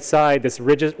 existing outside this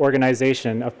rigid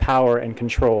organization of power and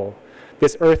control,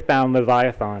 this earthbound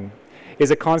leviathan, is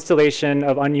a constellation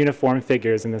of ununiform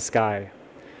figures in the sky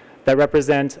that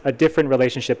represent a different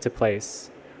relationship to place,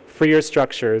 freer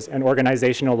structures and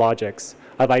organizational logics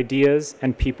of ideas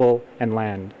and people and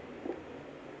land.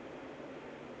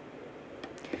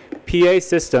 PA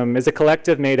System is a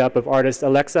collective made up of artists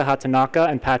Alexa Hatanaka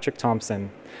and Patrick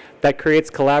Thompson that creates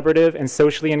collaborative and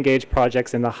socially engaged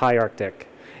projects in the high Arctic,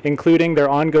 including their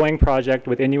ongoing project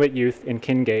with Inuit youth in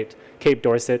Kingate, Cape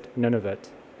Dorset, Nunavut,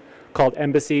 called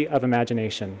Embassy of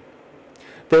Imagination.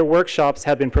 Their workshops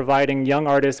have been providing young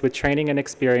artists with training and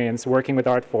experience working with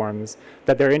art forms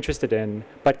that they're interested in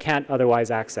but can't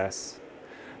otherwise access.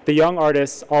 The young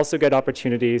artists also get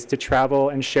opportunities to travel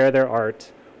and share their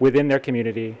art within their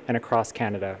community and across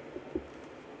Canada.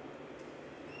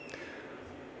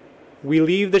 We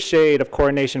leave the shade of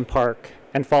Coronation Park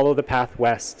and follow the path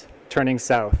west, turning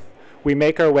south. We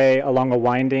make our way along a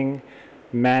winding,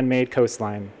 man-made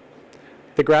coastline.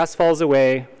 The grass falls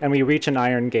away, and we reach an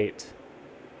iron gate.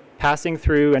 Passing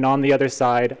through and on the other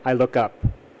side, I look up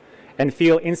and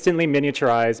feel instantly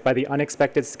miniaturized by the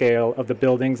unexpected scale of the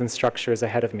buildings and structures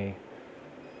ahead of me.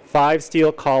 5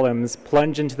 steel columns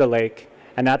plunge into the lake,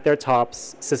 and at their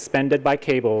tops, suspended by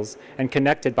cables and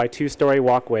connected by 2-story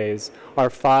walkways, are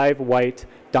 5 white,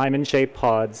 diamond-shaped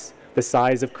pods the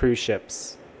size of cruise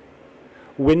ships.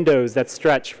 Windows that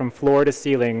stretch from floor to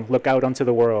ceiling look out onto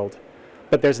the world,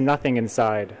 but there's nothing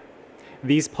inside.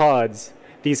 These pods,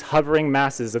 these hovering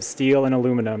masses of steel and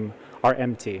aluminum, are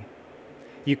empty.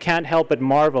 You can't help but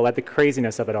marvel at the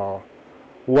craziness of it all.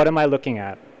 What am I looking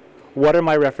at? What are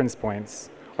my reference points?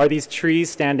 Are these trees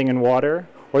standing in water,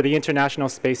 or the International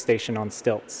Space Station on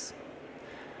stilts?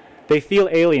 They feel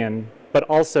alien, but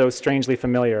also strangely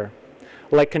familiar,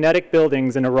 like kinetic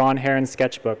buildings in a Ron Heron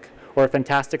sketchbook, or a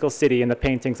fantastical city in the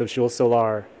paintings of Jules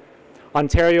Solar.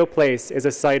 Ontario Place is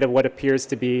a site of what appears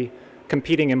to be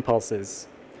competing impulses.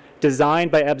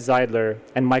 Designed by Eb Zeidler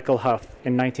and Michael Huff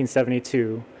in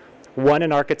 1972,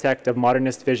 an architect of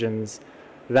modernist visions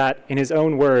that, in his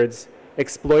own words,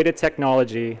 exploited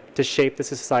technology to shape the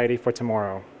society for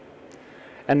tomorrow.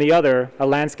 and the other a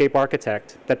landscape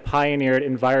architect that pioneered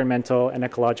environmental and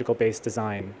ecological-based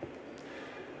design.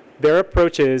 Their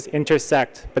approaches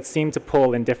intersect but seem to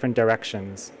pull in different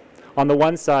directions. On the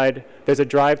one side, there's a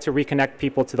drive to reconnect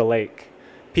people to the lake,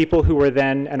 people who were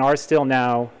then and are still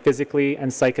now physically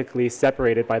and psychically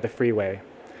separated by the freeway.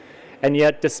 And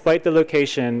yet, despite the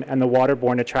location and the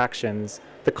waterborne attractions,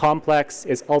 the complex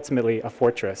is ultimately a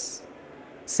fortress,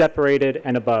 separated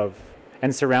and above,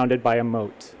 and surrounded by a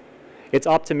moat. It's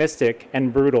optimistic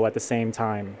and brutal at the same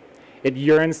time. It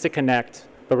yearns to connect,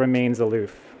 but remains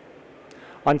aloof.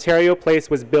 Ontario Place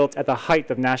was built at the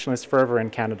height of nationalist fervor in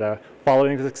Canada,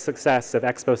 following the success of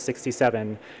Expo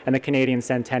 67 and the Canadian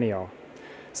Centennial.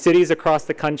 Cities across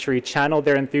the country channeled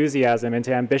their enthusiasm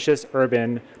into ambitious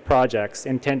urban projects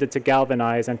intended to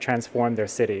galvanize and transform their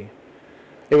city.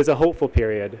 It was a hopeful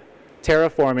period.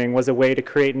 Terraforming was a way to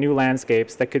create new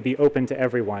landscapes that could be open to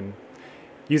everyone,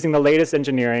 using the latest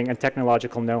engineering and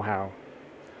technological know-how.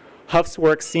 Hough's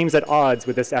work seems at odds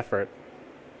with this effort.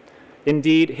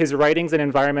 Indeed, his writings and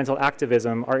environmental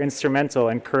activism are instrumental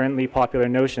in currently popular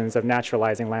notions of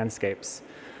naturalizing landscapes.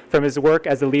 From his work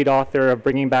as the lead author of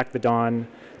Bringing Back the Dawn,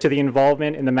 to the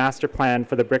involvement in the master plan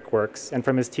for the brickworks, and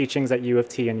from his teachings at U of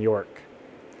T in York.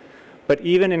 But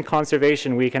even in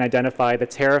conservation, we can identify the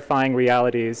terrifying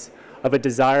realities of a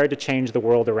desire to change the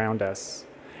world around us,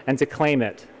 and to claim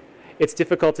it. It's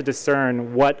difficult to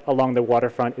discern what along the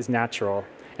waterfront is natural,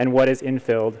 and what is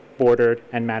infilled, bordered,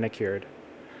 and manicured.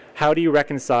 How do you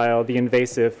reconcile the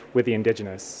invasive with the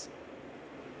indigenous?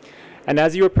 And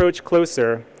as you approach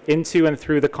closer into and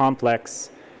through the complex,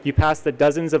 you pass the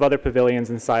dozens of other pavilions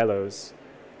and silos,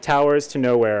 towers to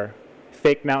nowhere,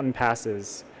 fake mountain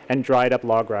passes, and dried up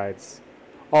log rides,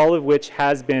 all of which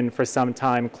has been for some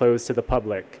time closed to the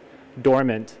public,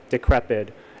 dormant,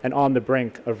 decrepit, and on the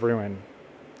brink of ruin.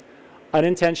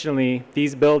 Unintentionally,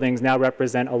 these buildings now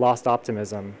represent a lost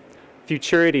optimism,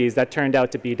 futurities that turned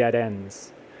out to be dead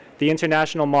ends. The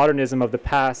international modernism of the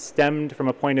past stemmed from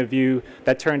a point of view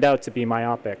that turned out to be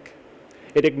myopic.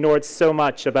 It ignored so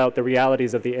much about the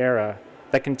realities of the era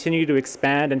that continue to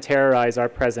expand and terrorize our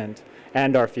present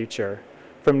and our future,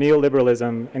 from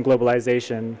neoliberalism and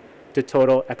globalization to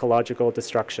total ecological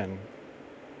destruction.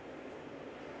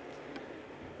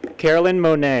 Carolyn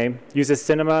Monet uses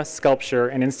cinema, sculpture,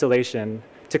 and installation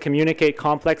to communicate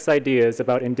complex ideas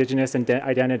about Indigenous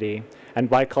identity and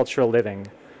bicultural living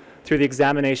through the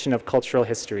examination of cultural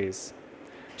histories.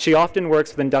 She often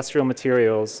works with industrial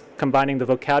materials, combining the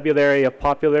vocabulary of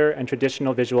popular and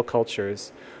traditional visual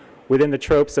cultures within the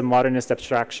tropes of modernist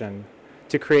abstraction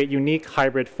to create unique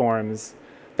hybrid forms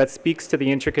that speaks to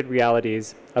the intricate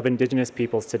realities of Indigenous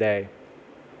peoples today.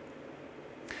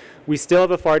 We still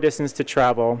have a far distance to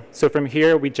travel, so from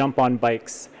here we jump on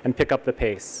bikes and pick up the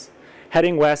pace.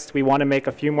 Heading west, we want to make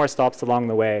a few more stops along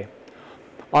the way.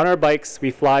 On our bikes,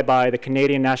 we fly by the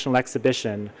Canadian National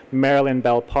Exhibition, Marilyn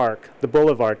Bell Park, the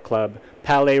Boulevard Club,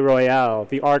 Palais Royal,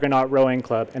 the Argonaut Rowing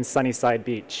Club, and Sunnyside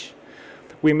Beach.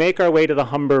 We make our way to the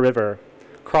Humber River.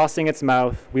 Crossing its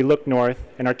mouth, we look north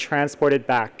and are transported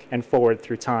back and forward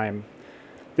through time.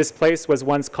 This place was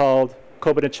once called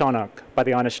Kobanichonok by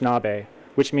the Anishinaabe,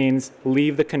 which means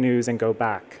leave the canoes and go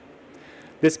back.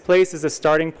 This place is the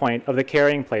starting point of the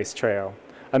Carrying Place Trail,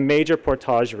 a major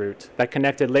portage route that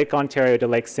connected Lake Ontario to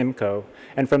Lake Simcoe,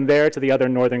 and from there to the other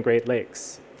northern Great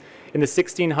Lakes. In the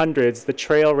 1600s, the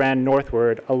trail ran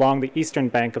northward along the eastern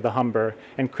bank of the Humber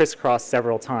and crisscrossed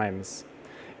several times.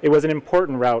 It was an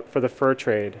important route for the fur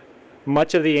trade.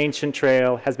 Much of the ancient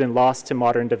trail has been lost to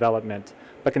modern development,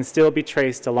 but can still be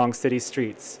traced along city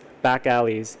streets, back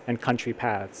alleys, and country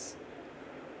paths.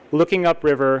 Looking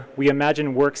upriver, we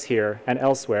imagine works here and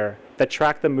elsewhere that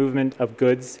track the movement of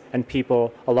goods and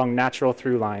people along natural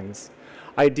through lines,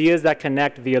 ideas that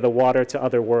connect via the water to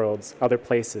other worlds, other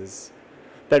places,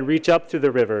 that reach up through the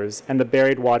rivers and the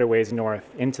buried waterways north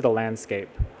into the landscape,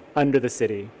 under the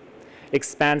city,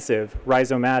 expansive,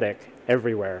 rhizomatic,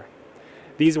 everywhere.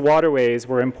 These waterways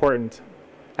were important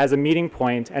as a meeting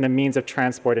point and a means of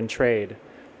transport and trade.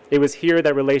 It was here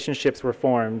that relationships were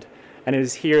formed, and it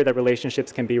is here that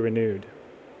relationships can be renewed.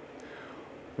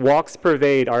 Walks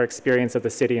pervade our experience of the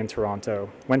city in Toronto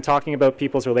when talking about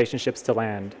people's relationships to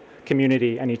land,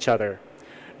 community, and each other.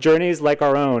 Journeys like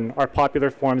our own are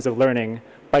popular forms of learning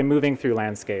by moving through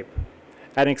landscape,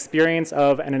 an experience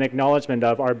of and an acknowledgement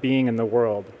of our being in the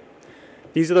world.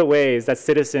 These are the ways that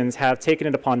citizens have taken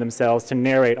it upon themselves to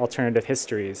narrate alternative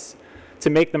histories, to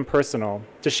make them personal,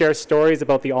 to share stories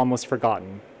about the almost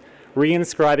forgotten,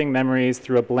 reinscribing memories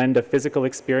through a blend of physical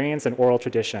experience and oral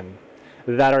tradition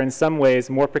that are in some ways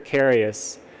more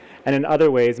precarious and in other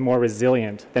ways more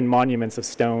resilient than monuments of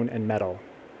stone and metal.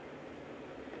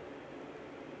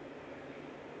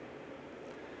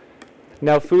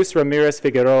 Nelfus Ramirez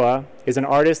Figueroa is an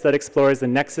artist that explores the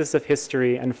nexus of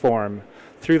history and form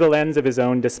through the lens of his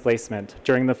own displacement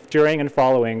during and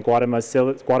following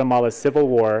Guatemala's Civil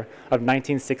War of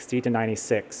 1960 to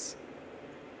 96.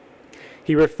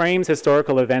 He reframes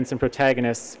historical events and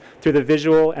protagonists through the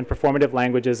visual and performative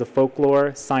languages of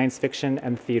folklore, science fiction,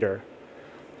 and theater.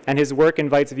 And his work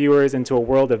invites viewers into a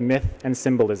world of myth and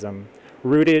symbolism,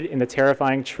 rooted in the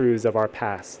terrifying truths of our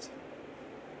past.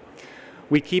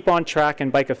 We keep on track and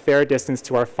bike a fair distance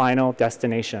to our final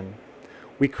destination.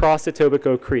 We cross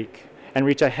Etobicoke Creek and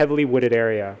reach a heavily wooded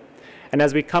area. And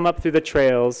as we come up through the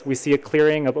trails, we see a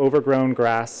clearing of overgrown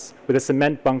grass with a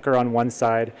cement bunker on one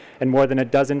side and more than a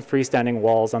dozen freestanding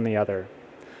walls on the other.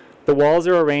 The walls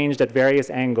are arranged at various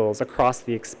angles across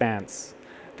the expanse.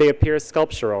 They appear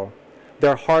sculptural,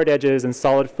 their hard edges and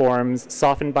solid forms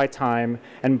softened by time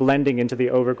and blending into the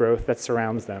overgrowth that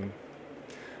surrounds them.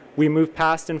 We move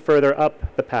past and further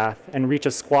up the path and reach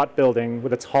a squat building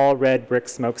with a tall red brick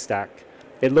smokestack.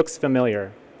 It looks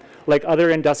familiar, like other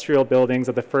industrial buildings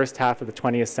of the first half of the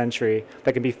 20th century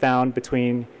that can be found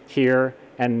between here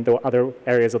and the other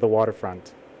areas of the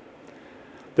waterfront.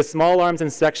 The Small Arms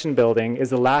Inspection Building is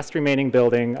the last remaining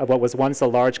building of what was once a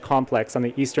large complex on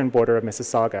the eastern border of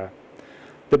Mississauga.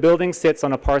 The building sits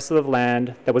on a parcel of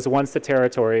land that was once the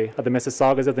territory of the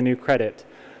Mississaugas of the New Credit,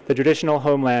 the traditional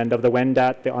homeland of the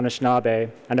Wendat, the Anishinaabe,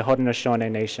 and the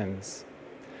Haudenosaunee nations.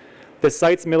 The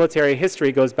site's military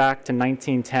history goes back to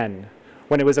 1910,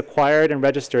 when it was acquired and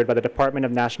registered by the Department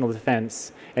of National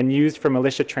Defense and used for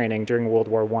militia training during World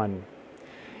War I.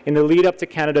 In the lead up to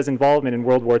Canada's involvement in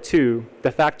World War II,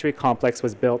 the factory complex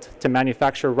was built to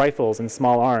manufacture rifles and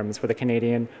small arms for the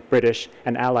Canadian, British,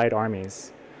 and Allied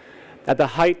armies. At the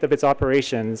height of its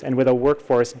operations and with a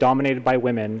workforce dominated by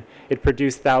women, it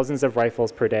produced thousands of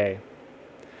rifles per day.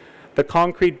 The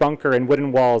concrete bunker and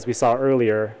wooden walls we saw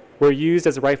earlier were used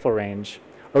as a rifle range.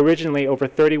 Originally, over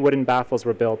 30 wooden baffles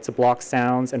were built to block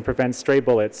sounds and prevent stray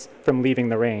bullets from leaving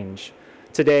the range.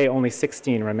 Today, only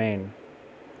 16 remain.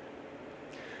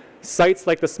 Sites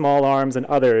like the Small Arms and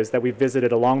others that we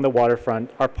visited along the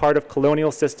waterfront are part of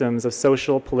colonial systems of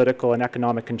social, political, and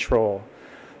economic control.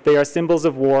 They are symbols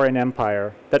of war and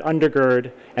empire that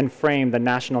undergird and frame the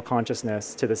national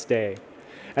consciousness to this day,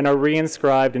 and are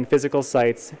reinscribed in physical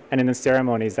sites and in the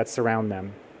ceremonies that surround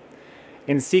them.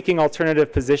 In seeking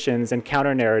alternative positions and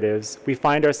counter-narratives, we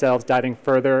find ourselves diving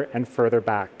further and further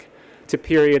back to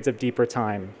periods of deeper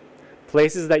time,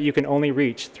 places that you can only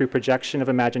reach through projection of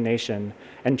imagination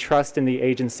and trust in the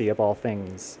agency of all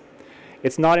things.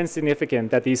 It's not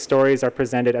insignificant that these stories are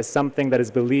presented as something that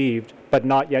is believed but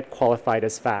not yet qualified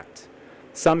as fact.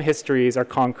 Some histories are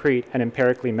concrete and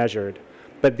empirically measured,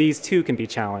 but these too can be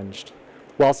challenged,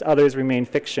 whilst others remain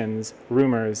fictions,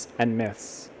 rumors, and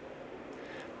myths.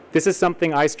 This is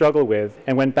something I struggle with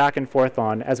and went back and forth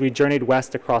on as we journeyed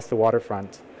west across the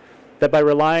waterfront, that by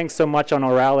relying so much on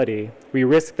orality, we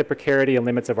risk the precarity and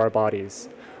limits of our bodies.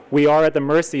 We are at the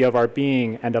mercy of our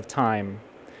being and of time.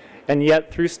 And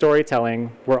yet, through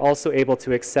storytelling, we're also able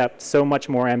to accept so much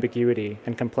more ambiguity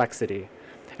and complexity,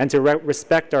 and to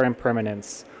respect our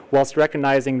impermanence, whilst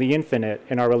recognizing the infinite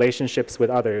in our relationships with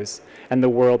others and the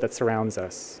world that surrounds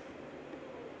us.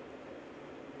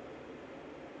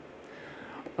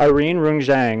 Irene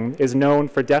Rung-Zhang is known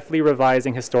for deftly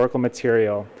revising historical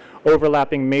material,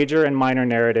 overlapping major and minor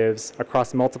narratives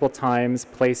across multiple times,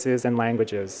 places, and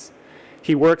languages.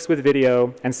 He works with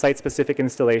video and site-specific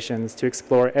installations to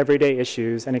explore everyday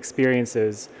issues and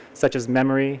experiences such as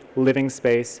memory, living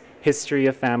space, history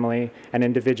of family and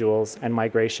individuals, and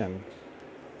migration.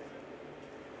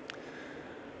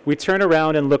 We turn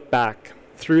around and look back,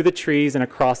 through the trees and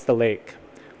across the lake.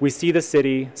 We see the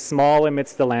city, small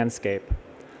amidst the landscape.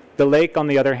 The lake, on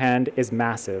the other hand, is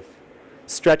massive,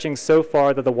 stretching so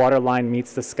far that the waterline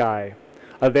meets the sky,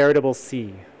 a veritable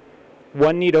sea.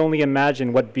 One need only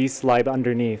imagine what beasts lie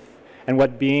underneath and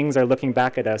what beings are looking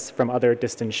back at us from other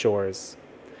distant shores.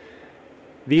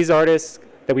 These artists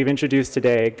that we've introduced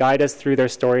today guide us through their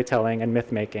storytelling and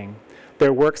myth-making.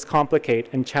 Their works complicate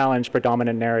and challenge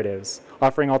predominant narratives,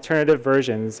 offering alternative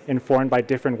versions informed by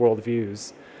different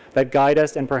worldviews that guide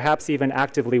us and perhaps even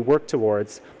actively work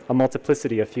towards a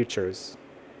multiplicity of futures.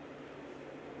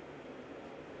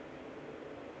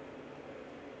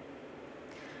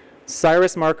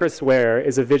 Cyrus Marcus Ware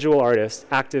is a visual artist,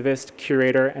 activist,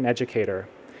 curator, and educator.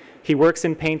 He works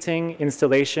in painting,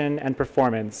 installation, and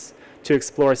performance to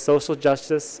explore social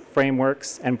justice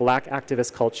frameworks and Black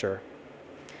activist culture.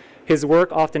 His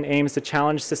work often aims to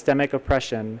challenge systemic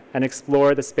oppression and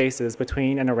explore the spaces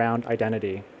between and around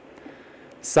identity.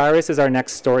 Cyrus is our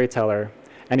next storyteller,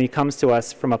 and he comes to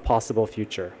us from a possible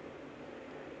future.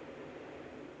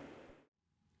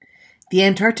 The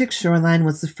Antarctic shoreline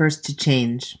was the first to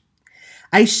change.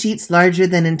 Ice sheets larger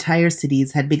than entire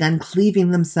cities had begun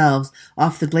cleaving themselves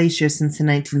off the glacier since the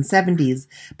 1970s,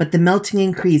 but the melting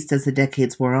increased as the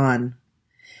decades wore on.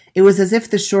 It was as if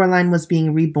the shoreline was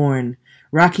being reborn,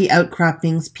 rocky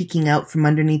outcroppings peeking out from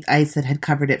underneath ice that had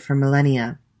covered it for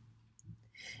millennia.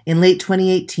 In late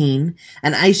 2018,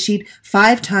 an ice sheet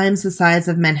 5 times the size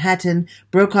of Manhattan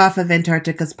broke off of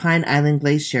Antarctica's Pine Island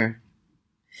Glacier.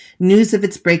 News of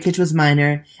its breakage was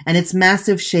minor, and its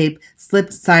massive shape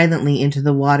slipped silently into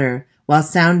the water, while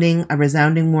sounding a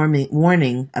resounding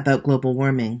warning about global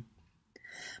warming.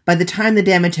 By the time the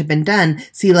damage had been done,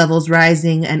 sea levels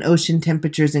rising and ocean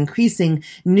temperatures increasing,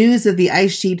 news of the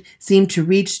ice sheet seemed to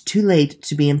reach too late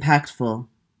to be impactful.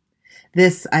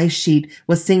 This ice sheet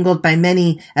was singled by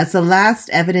many as the last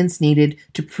evidence needed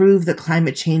to prove that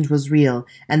climate change was real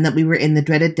and that we were in the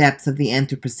dreaded depths of the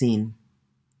Anthropocene.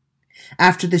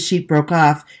 After the sheet broke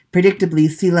off, predictably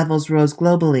sea levels rose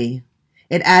globally.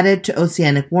 It added to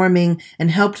oceanic warming and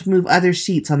helped move other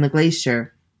sheets on the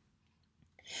glacier.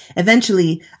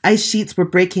 Eventually, ice sheets were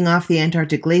breaking off the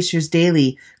Antarctic glaciers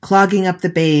daily, clogging up the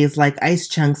bays like ice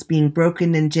chunks being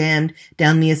broken and jammed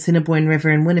down the Assiniboine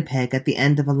River in Winnipeg at the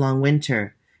end of a long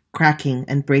winter, cracking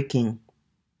and breaking.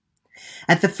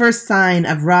 At the first sign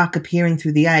of rock appearing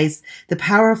through the ice, the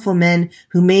powerful men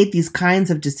who made these kinds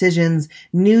of decisions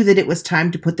knew that it was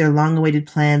time to put their long-awaited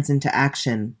plans into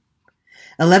action.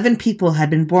 11 people had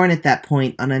been born at that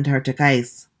point on Antarctic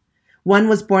ice. One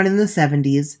was born in the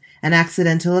 70s, an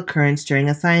accidental occurrence during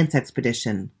a science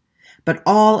expedition. But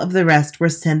all of the rest were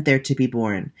sent there to be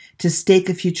born, to stake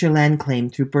a future land claim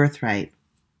through birthright.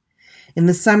 In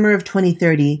the summer of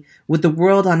 2030, with the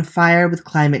world on fire with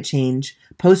climate change,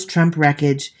 post-Trump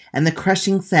wreckage, and the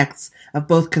crushing effects of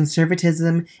both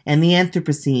conservatism and the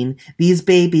Anthropocene, these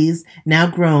babies, now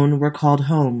grown, were called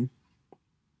home.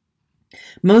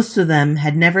 Most of them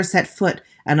had never set foot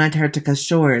on Antarctica's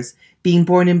shores, being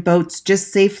born in boats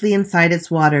just safely inside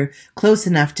its water, close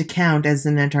enough to count as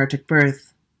an Antarctic birth.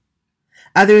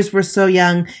 Others were so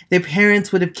young their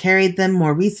parents would have carried them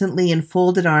more recently in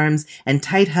folded arms and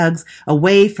tight hugs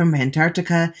away from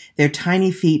Antarctica, their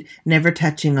tiny feet never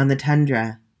touching on the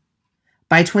tundra.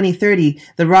 By 2030,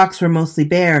 the rocks were mostly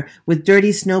bare, with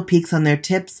dirty snow peaks on their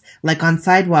tips, like on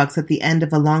sidewalks at the end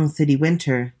of a long city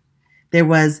winter. There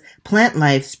was plant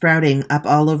life sprouting up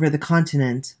all over the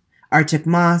continent: Arctic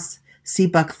moss, sea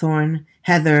buckthorn,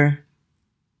 heather.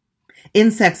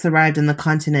 Insects arrived on the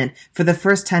continent for the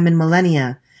first time in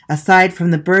millennia, aside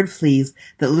from the bird fleas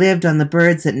that lived on the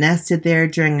birds that nested there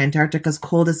during Antarctica's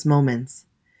coldest moments.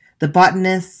 The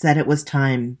botanists said it was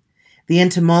time. The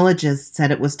entomologists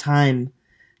said it was time.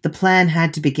 The plan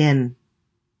had to begin.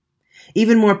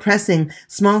 Even more pressing,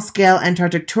 small-scale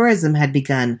Antarctic tourism had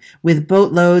begun, with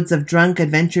boatloads of drunk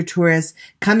adventure tourists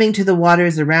coming to the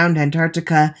waters around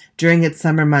Antarctica during its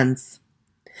summer months.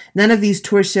 None of these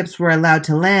tour ships were allowed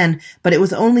to land, but it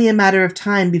was only a matter of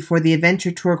time before the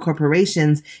adventure tour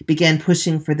corporations began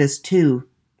pushing for this too.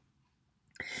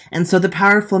 And so the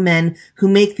powerful men who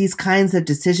make these kinds of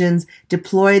decisions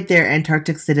deployed their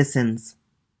Antarctic citizens.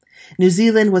 New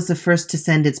Zealand was the first to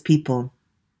send its people.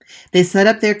 They set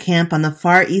up their camp on the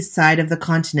far east side of the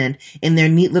continent in their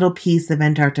neat little piece of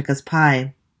Antarctica's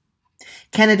pie.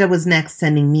 Canada was next,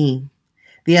 sending me.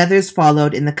 The others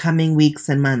followed in the coming weeks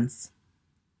and months.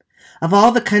 Of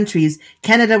all the countries,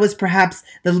 Canada was perhaps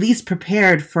the least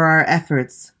prepared for our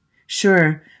efforts.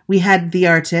 Sure, we had the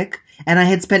Arctic, and I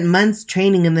had spent months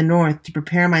training in the north to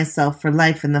prepare myself for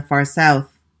life in the far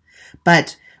south.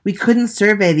 But we couldn't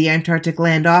survey the Antarctic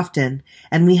land often,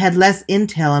 and we had less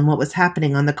intel on what was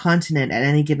happening on the continent at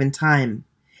any given time.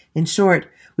 In short,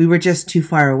 we were just too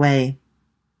far away.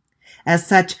 As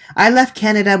such, I left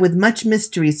Canada with much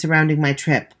mystery surrounding my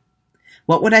trip.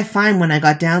 What would I find when I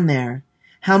got down there?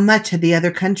 How much had the other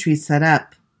countries set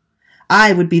up?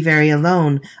 I would be very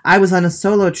alone. I was on a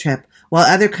solo trip, while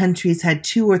other countries had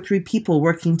 2 or 3 people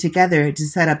working together to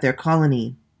set up their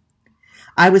colony.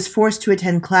 I was forced to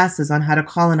attend classes on how to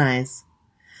colonize.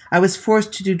 I was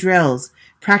forced to do drills,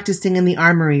 practicing in the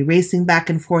armory, racing back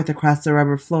and forth across the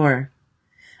rubber floor.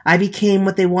 I became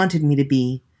what they wanted me to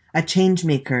be: a change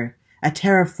maker, a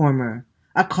terraformer,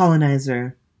 a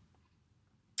colonizer.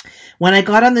 When I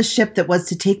got on the ship that was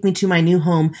to take me to my new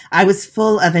home, I was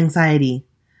full of anxiety.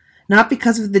 Not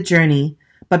because of the journey,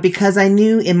 but because I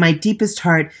knew in my deepest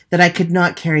heart that I could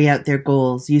not carry out their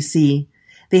goals. You see,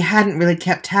 they hadn't really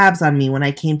kept tabs on me when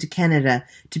I came to Canada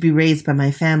to be raised by my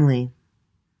family.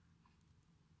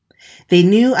 They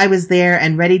knew I was there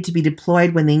and ready to be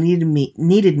deployed when they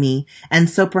needed me, and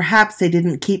so perhaps they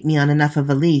didn't keep me on enough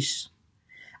of a leash.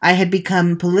 I had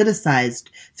become politicized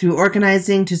through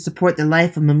organizing to support the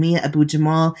life of Mumia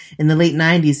Abu-Jamal in the late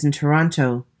 90s in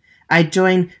Toronto. I'd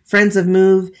joined Friends of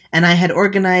Move, and I had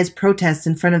organized protests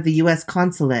in front of the U.S.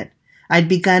 consulate. I'd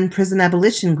begun prison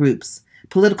abolition groups,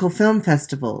 political film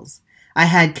festivals. I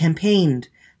had campaigned.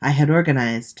 I had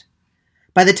organized.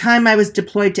 By the time I was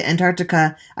deployed to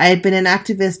Antarctica, I had been an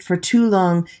activist for too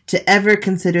long to ever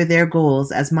consider their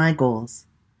goals as my goals.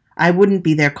 I wouldn't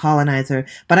be their colonizer,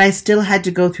 but I still had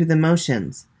to go through the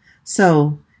motions.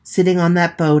 So, sitting on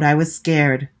that boat, I was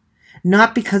scared.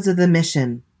 Not because of the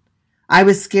mission. I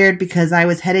was scared because I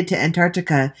was headed to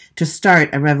Antarctica to start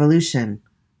a revolution.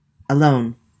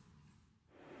 Alone.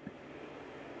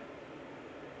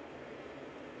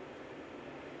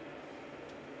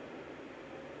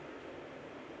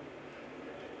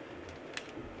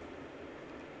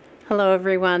 Hello,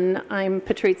 everyone. I'm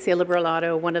Patrizia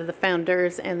Liberato, one of the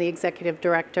founders and the executive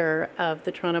director of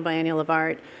the Toronto Biennial of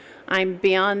Art. I'm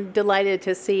beyond delighted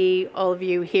to see all of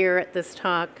you here at this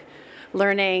talk,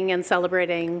 learning and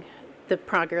celebrating the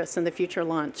progress and the future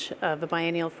launch of a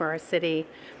biennial for our city.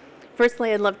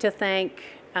 Firstly, I'd love to thank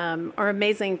our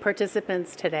amazing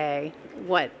participants today.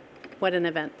 What an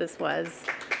event this was.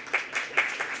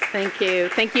 Thank you.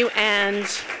 Thank you, Ange.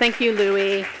 Thank you,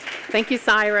 Louis. Thank you,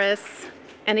 Cyrus.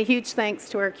 And a huge thanks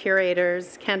to our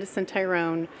curators, Candice and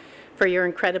Tairone, for your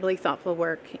incredibly thoughtful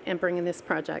work in bringing this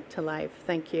project to life.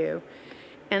 Thank you.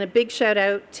 And a big shout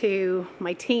out to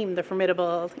my team, the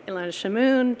formidable Ilana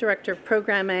Shamoun, Director of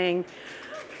Programming,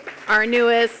 our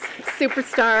newest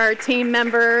superstar team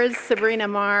members, Sabrina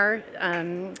Marr,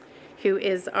 who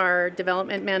is our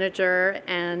Development Manager,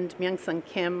 and Myung-Sung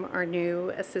Kim, our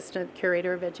new Assistant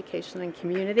Curator of Education and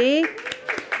Community.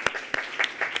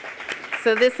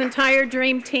 So this entire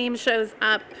dream team shows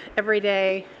up every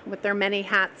day with their many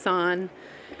hats on,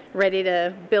 ready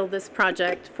to build this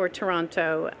project for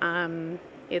Toronto.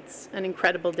 It's an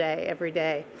incredible day every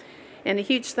day. And a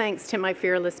huge thanks to my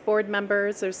fearless board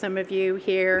members. There's some of you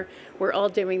here. We're all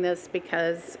doing this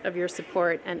because of your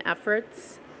support and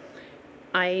efforts.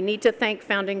 I need to thank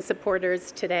founding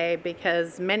supporters today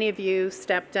because many of you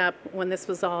stepped up when this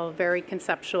was all very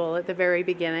conceptual at the very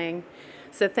beginning.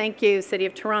 So thank you, City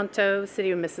of Toronto,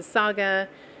 City of Mississauga,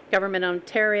 Government of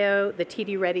Ontario, the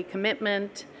TD Ready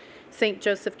Commitment, St.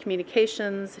 Joseph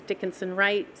Communications, Dickinson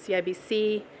Wright,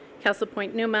 CIBC, Castle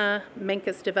Point Numa,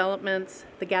 Menkes Developments,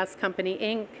 the Gas Company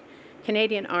Inc.,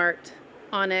 Canadian Art,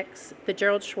 Onyx, the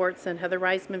Gerald Schwartz and Heather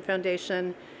Reisman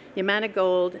Foundation, Yamana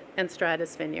Gold, and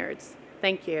Stratus Vineyards.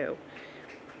 Thank you.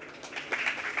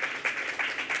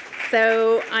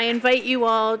 So I invite you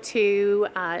all to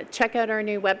check out our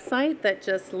new website that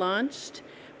just launched.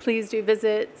 Please do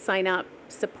visit, sign up,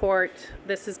 support.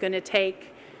 This is going to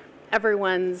take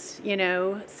everyone's,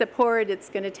 support. It's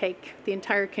going to take the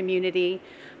entire community,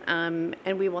 and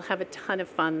we will have a ton of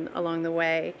fun along the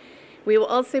way. We will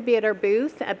also be at our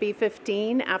booth at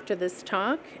B15 after this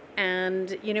talk,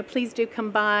 and please do come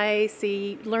by,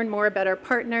 learn more about our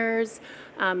partners,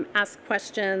 ask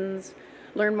questions,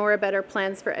 learn more about our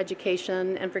plans for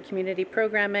education and for community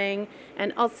programming,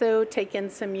 and also take in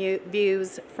some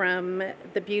views from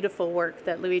the beautiful work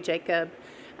that Louis Jacob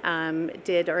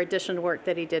did, or additional work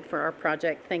that he did for our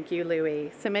project. Thank you, Louis.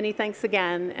 So many thanks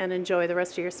again, and enjoy the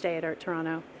rest of your stay at Art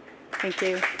Toronto. Thank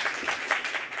you.